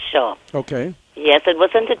workshop. Okay. Yes, it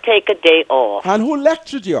wasn't to take a day off. And who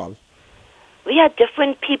lectured you all? We had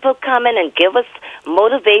different people come in and give us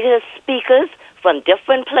motivated speakers from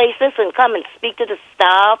different places and come and speak to the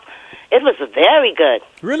staff. It was very good.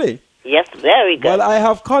 Really? Yes, very good. Well, I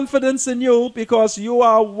have confidence in you because you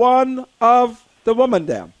are one of the women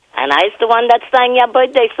there. And I's the one that sang your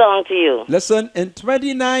birthday song to you. Listen, in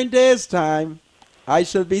 29 days' time, I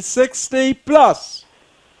shall be 60 plus.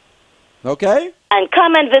 Okay? And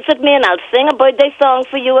come and visit me and I'll sing a birthday song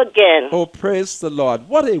for you again. Oh, praise the Lord.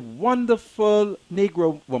 What a wonderful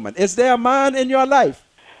Negro woman. Is there a man in your life?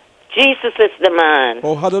 Jesus is the man.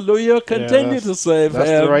 Oh, hallelujah. Continue to save him.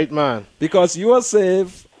 That's the right man. Because you are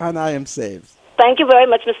saved and I am saved. Thank you very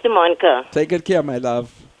much, Mr. Monica. Take good care, my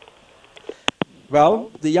love.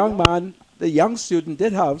 Well, the young student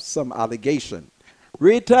did have some allegation.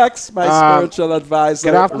 Read text, my spiritual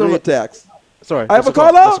advisor. Good afternoon. Read text. Sorry. I have a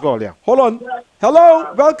caller? Let's go, yeah. Hold on.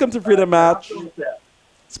 Hello. Welcome to Freedom Match.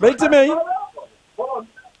 Speak to me.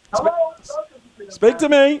 Speak to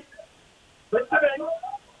me.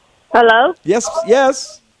 Hello? Yes,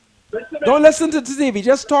 yes. Don't listen to the TV.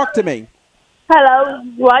 Just talk to me. Hello,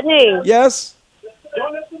 Rodney. Yes.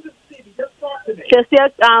 Just your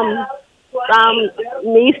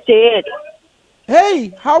niece Jade.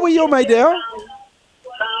 Hey, how are you, my dear?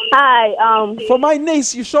 Hi. For my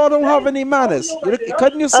niece, you sure don't have any manners.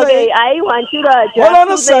 Couldn't you say? Okay, I want you to address. Hold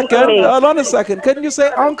on a second. Hold on a second. Couldn't you say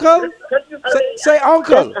uncle? Say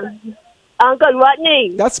uncle. Uncle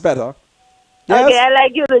Rodney. That's better. Yes? Okay, I'd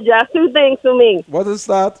like you to address 2 things for me. What is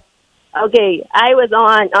that? Okay, I was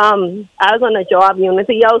on a job,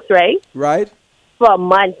 Unity House, right? Right. For a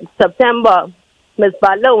month, September. Miss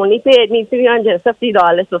Butler only paid me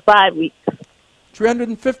 $350 for 5 weeks.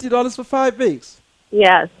 $350 for 5 weeks?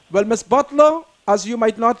 Yes. Well, Miss Butler, as you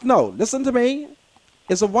might not know, listen to me,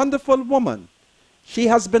 is a wonderful woman. She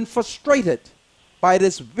has been frustrated by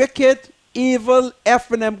this wicked, evil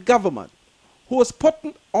F&M government who has put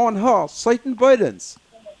on her certain burdens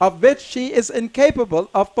of which she is incapable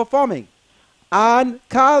of performing. And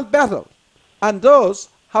Carl Battle and those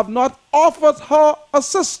have not offered her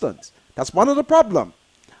assistance. That's one of the problems.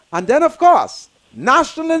 And then, of course,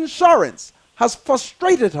 National Insurance has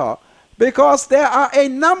frustrated her because there are a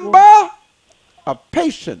number of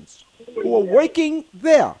patients who are working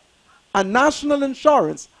there, and National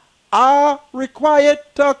Insurance are required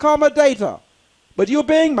to accommodate her. But you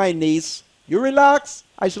being my niece, you relax,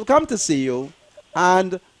 I shall come to see you,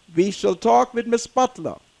 and we shall talk with Miss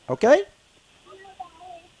Butler, okay?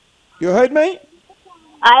 You heard me?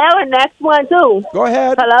 I have a next one, too. Go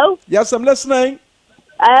ahead. Hello? Yes, I'm listening.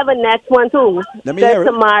 I have a next one too. Let me hear Good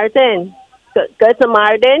it. Samaritan. Good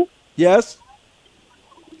Samaritan. Yes.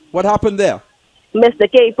 What happened there?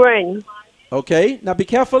 Mr. Capron. Okay. Now be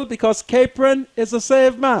careful because Capron is a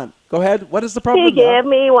saved man. Go ahead. What is the problem He there? gave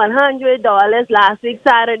me $100 last week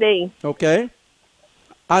Saturday. Okay.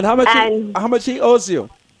 And how much he owes you?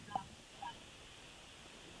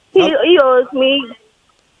 He owes me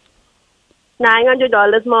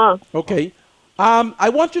 $900 more. Okay. I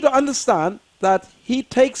want you to understand that he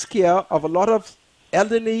takes care of a lot of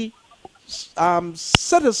elderly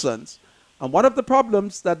citizens. And one of the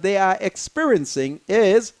problems that they are experiencing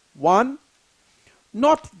is, one,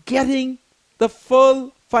 not getting the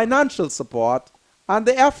full financial support, and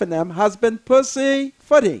the F&M has been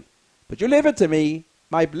pussyfooting. But you leave it to me,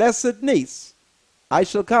 my blessed niece. I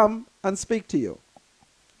shall come and speak to you.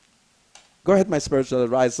 Go ahead, my spiritual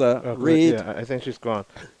advisor. Read. Yeah, I think she's gone.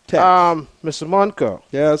 Text. Mr. Monco.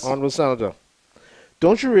 Yes. Honorable Senator.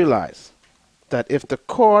 Don't you realize that if the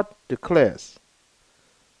court declares,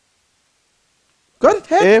 Go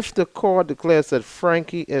ahead. if the court declares that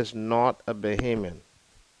Frankie is not a Bahamian,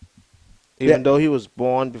 even though he was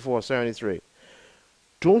born before 73,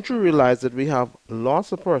 don't you realize that we have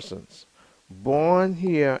lots of persons born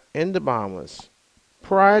here in the Bahamas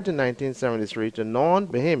prior to 1973 to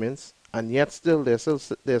non-Bahamians, and yet still they're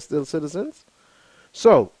still citizens?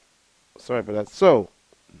 So, sorry for that. So,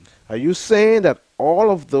 are you saying that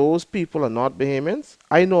all of those people are not Bahamians?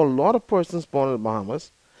 I know a lot of persons born in the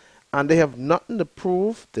Bahamas, and they have nothing to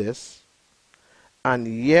prove this, and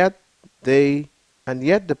yet the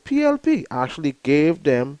PLP actually gave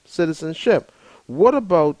them citizenship. What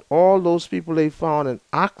about all those people they found in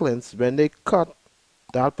Acklands when they cut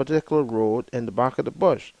that particular road in the back of the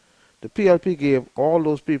bush? The PLP gave all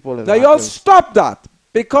those people in Now you all Acklands. stop that,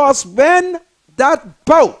 because when that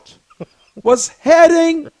boat was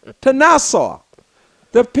heading to Nassau,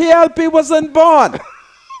 the PLP wasn't born.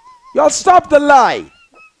 Y'all stop the lie.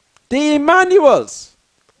 The Emmanuels,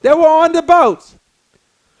 they were on the boat.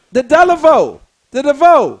 The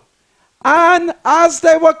DeVoe. And as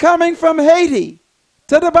they were coming from Haiti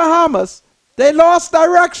to the Bahamas, they lost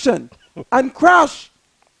direction and crashed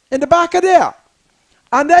in the back of there.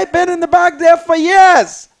 And they've been in the back there for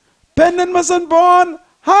years. Pendon wasn't born.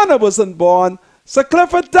 Hannah wasn't born. Sir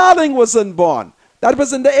Clifford Darling wasn't born. That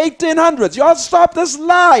was in the 1800s. Y'all stop this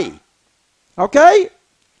lie. Okay?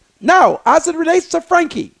 Now, as it relates to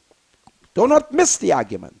Frankie, do not miss the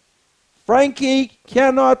argument. Frankie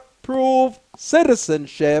cannot prove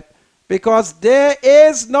citizenship because there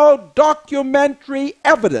is no documentary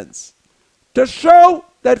evidence to show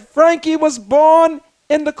that Frankie was born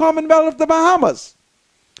in the Commonwealth of the Bahamas.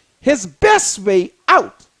 His best way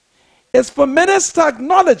out is for ministers to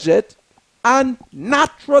acknowledge it and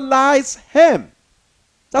naturalize him.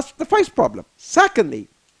 That's the first problem. Secondly,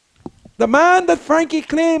 the man that Frankie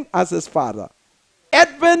claimed as his father,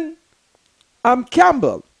 Edwin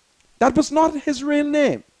Campbell, that was not his real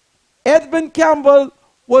name. Edwin Campbell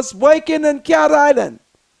was working in Cat Island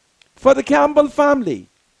for the Campbell family,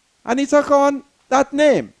 and he took on that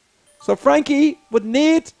name. So Frankie would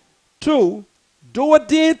need to do a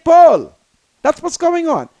deed poll. That's what's going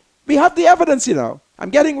on. We have the evidence, you know. I'm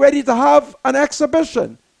getting ready to have an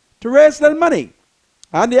exhibition to raise a little money.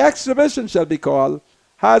 And the exhibition shall be called,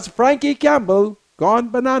 Has Frankie Campbell Gone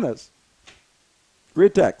Bananas?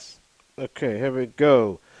 Read text. Okay, here we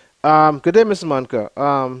go. Good day, Mr.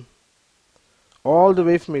 Monka. All the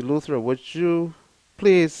way from Eleuthera, would you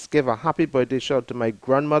please give a happy birthday shout to my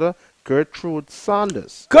grandmother, Gertrude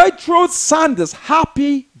Sanders? Gertrude Sanders,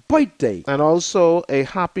 happy birthday. And also a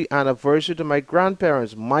happy anniversary to my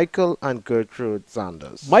grandparents, Michael and Gertrude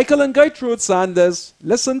Sanders. Michael and Gertrude Sanders,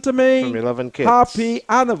 listen to me. From your loving kids. Happy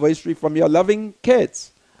anniversary from your loving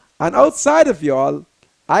kids. And outside of y'all,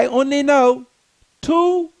 I only know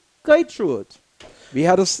 2 Gertrude. We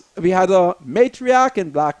had a matriarch in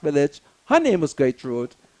Black Village. Her name was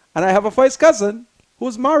Gertrude. And I have a first cousin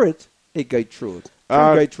who's married a Gertrude. 2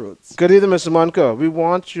 Gertrudes. Good evening, Mr. Monka. We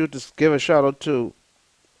want you to give a shout out to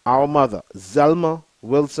our mother, Zelma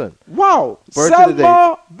Wilson. Wow. Birthday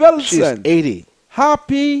Selma Wilson. She's 80.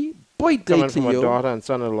 Happy birthday Coming to from her you. daughter and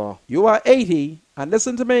son-in-law. You are 80. And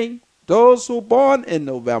listen to me. Those who born in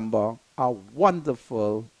November are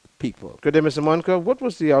wonderful people. Good day, Mr. Monka. What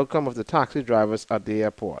was the outcome of the taxi drivers at the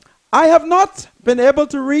airport? I have not been able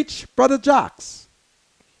to reach Brother Jacks.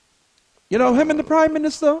 You know, him and the Prime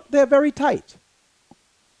Minister, they're very tight.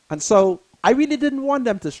 And so I really didn't want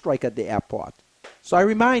them to strike at the airport. So I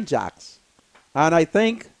remind Jacks. And I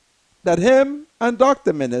think that him and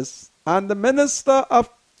Dr. Minnis and the Minister of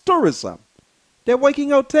Tourism, they're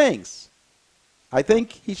working out things. I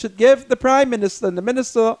think he should give the Prime Minister and the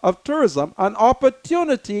Minister of Tourism an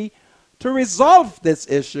opportunity to resolve this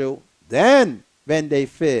issue. Then, when they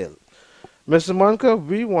fail. Mr. Monka,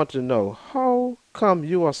 we want to know, how come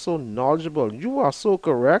you are so knowledgeable? You are so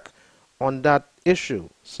correct on that issue,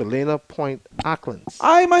 Salina Point Acklands.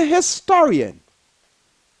 I'm a historian.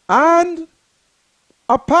 And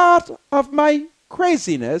a part of my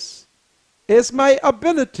craziness is my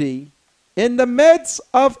ability in the midst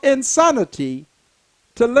of insanity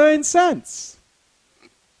to learn sense.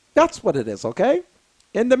 That's what it is, okay?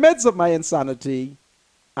 In the midst of my insanity,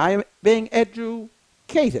 I am being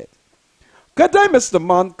educated. Good day, Mr.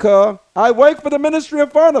 Monka. I work for the Ministry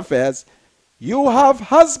of Foreign Affairs. You have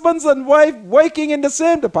husbands and wife working in the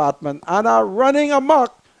same department and are running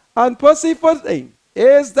amok and pussyfooting.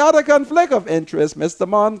 Is that a conflict of interest, Mr.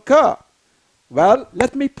 Monka? Well,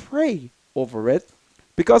 let me pray over it,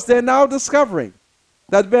 because they're now discovering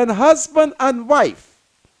that when husband and wife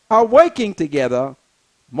are working together,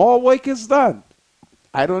 more work is done.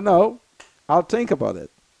 I don't know. I'll think about it.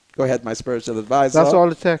 Go ahead, my spiritual advisor. That's all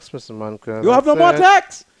the text, Mr. Monka. You have no more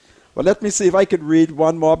text? Well, let me see if I could read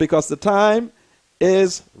one more, because the time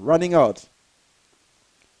is running out.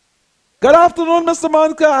 Good afternoon, Mr.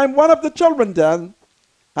 Monka. I'm one of the children then,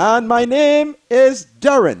 and my name is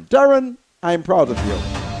Darren. Darren, I'm proud of you.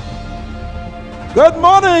 Good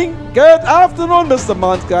morning. Good afternoon, Mr.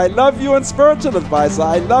 Monka. I love you and spiritual advisor.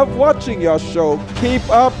 I love watching your show. Keep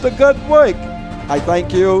up the good work. I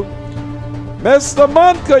thank you. Mr.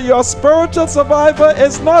 Monka, your spiritual survivor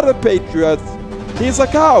is not a patriot. He's a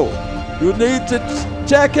cow. You need to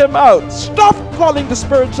check him out. Stop calling the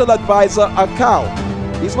spiritual advisor a cow.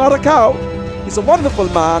 He's not a cow. He's a wonderful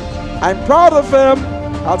man. I'm proud of him.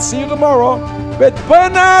 I'll see you tomorrow with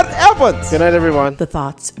Bernard Evans. Good night, everyone. The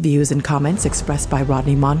thoughts, views, and comments expressed by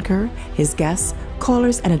Rodney Monker, his guests,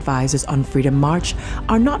 callers, and advisors on Freedom March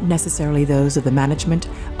are not necessarily those of the management,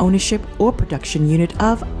 ownership, or production unit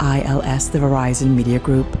of ILS, the Verizon Media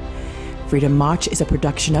Group. Freedom March is a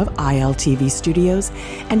production of ILTV Studios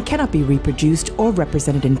and cannot be reproduced or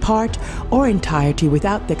represented in part or entirety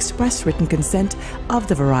without the express written consent of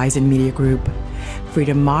the Verizon Media Group.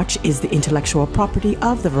 Freedom March is the intellectual property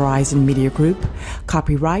of the Verizon Media Group.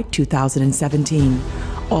 Copyright 2017.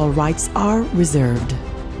 All rights are reserved.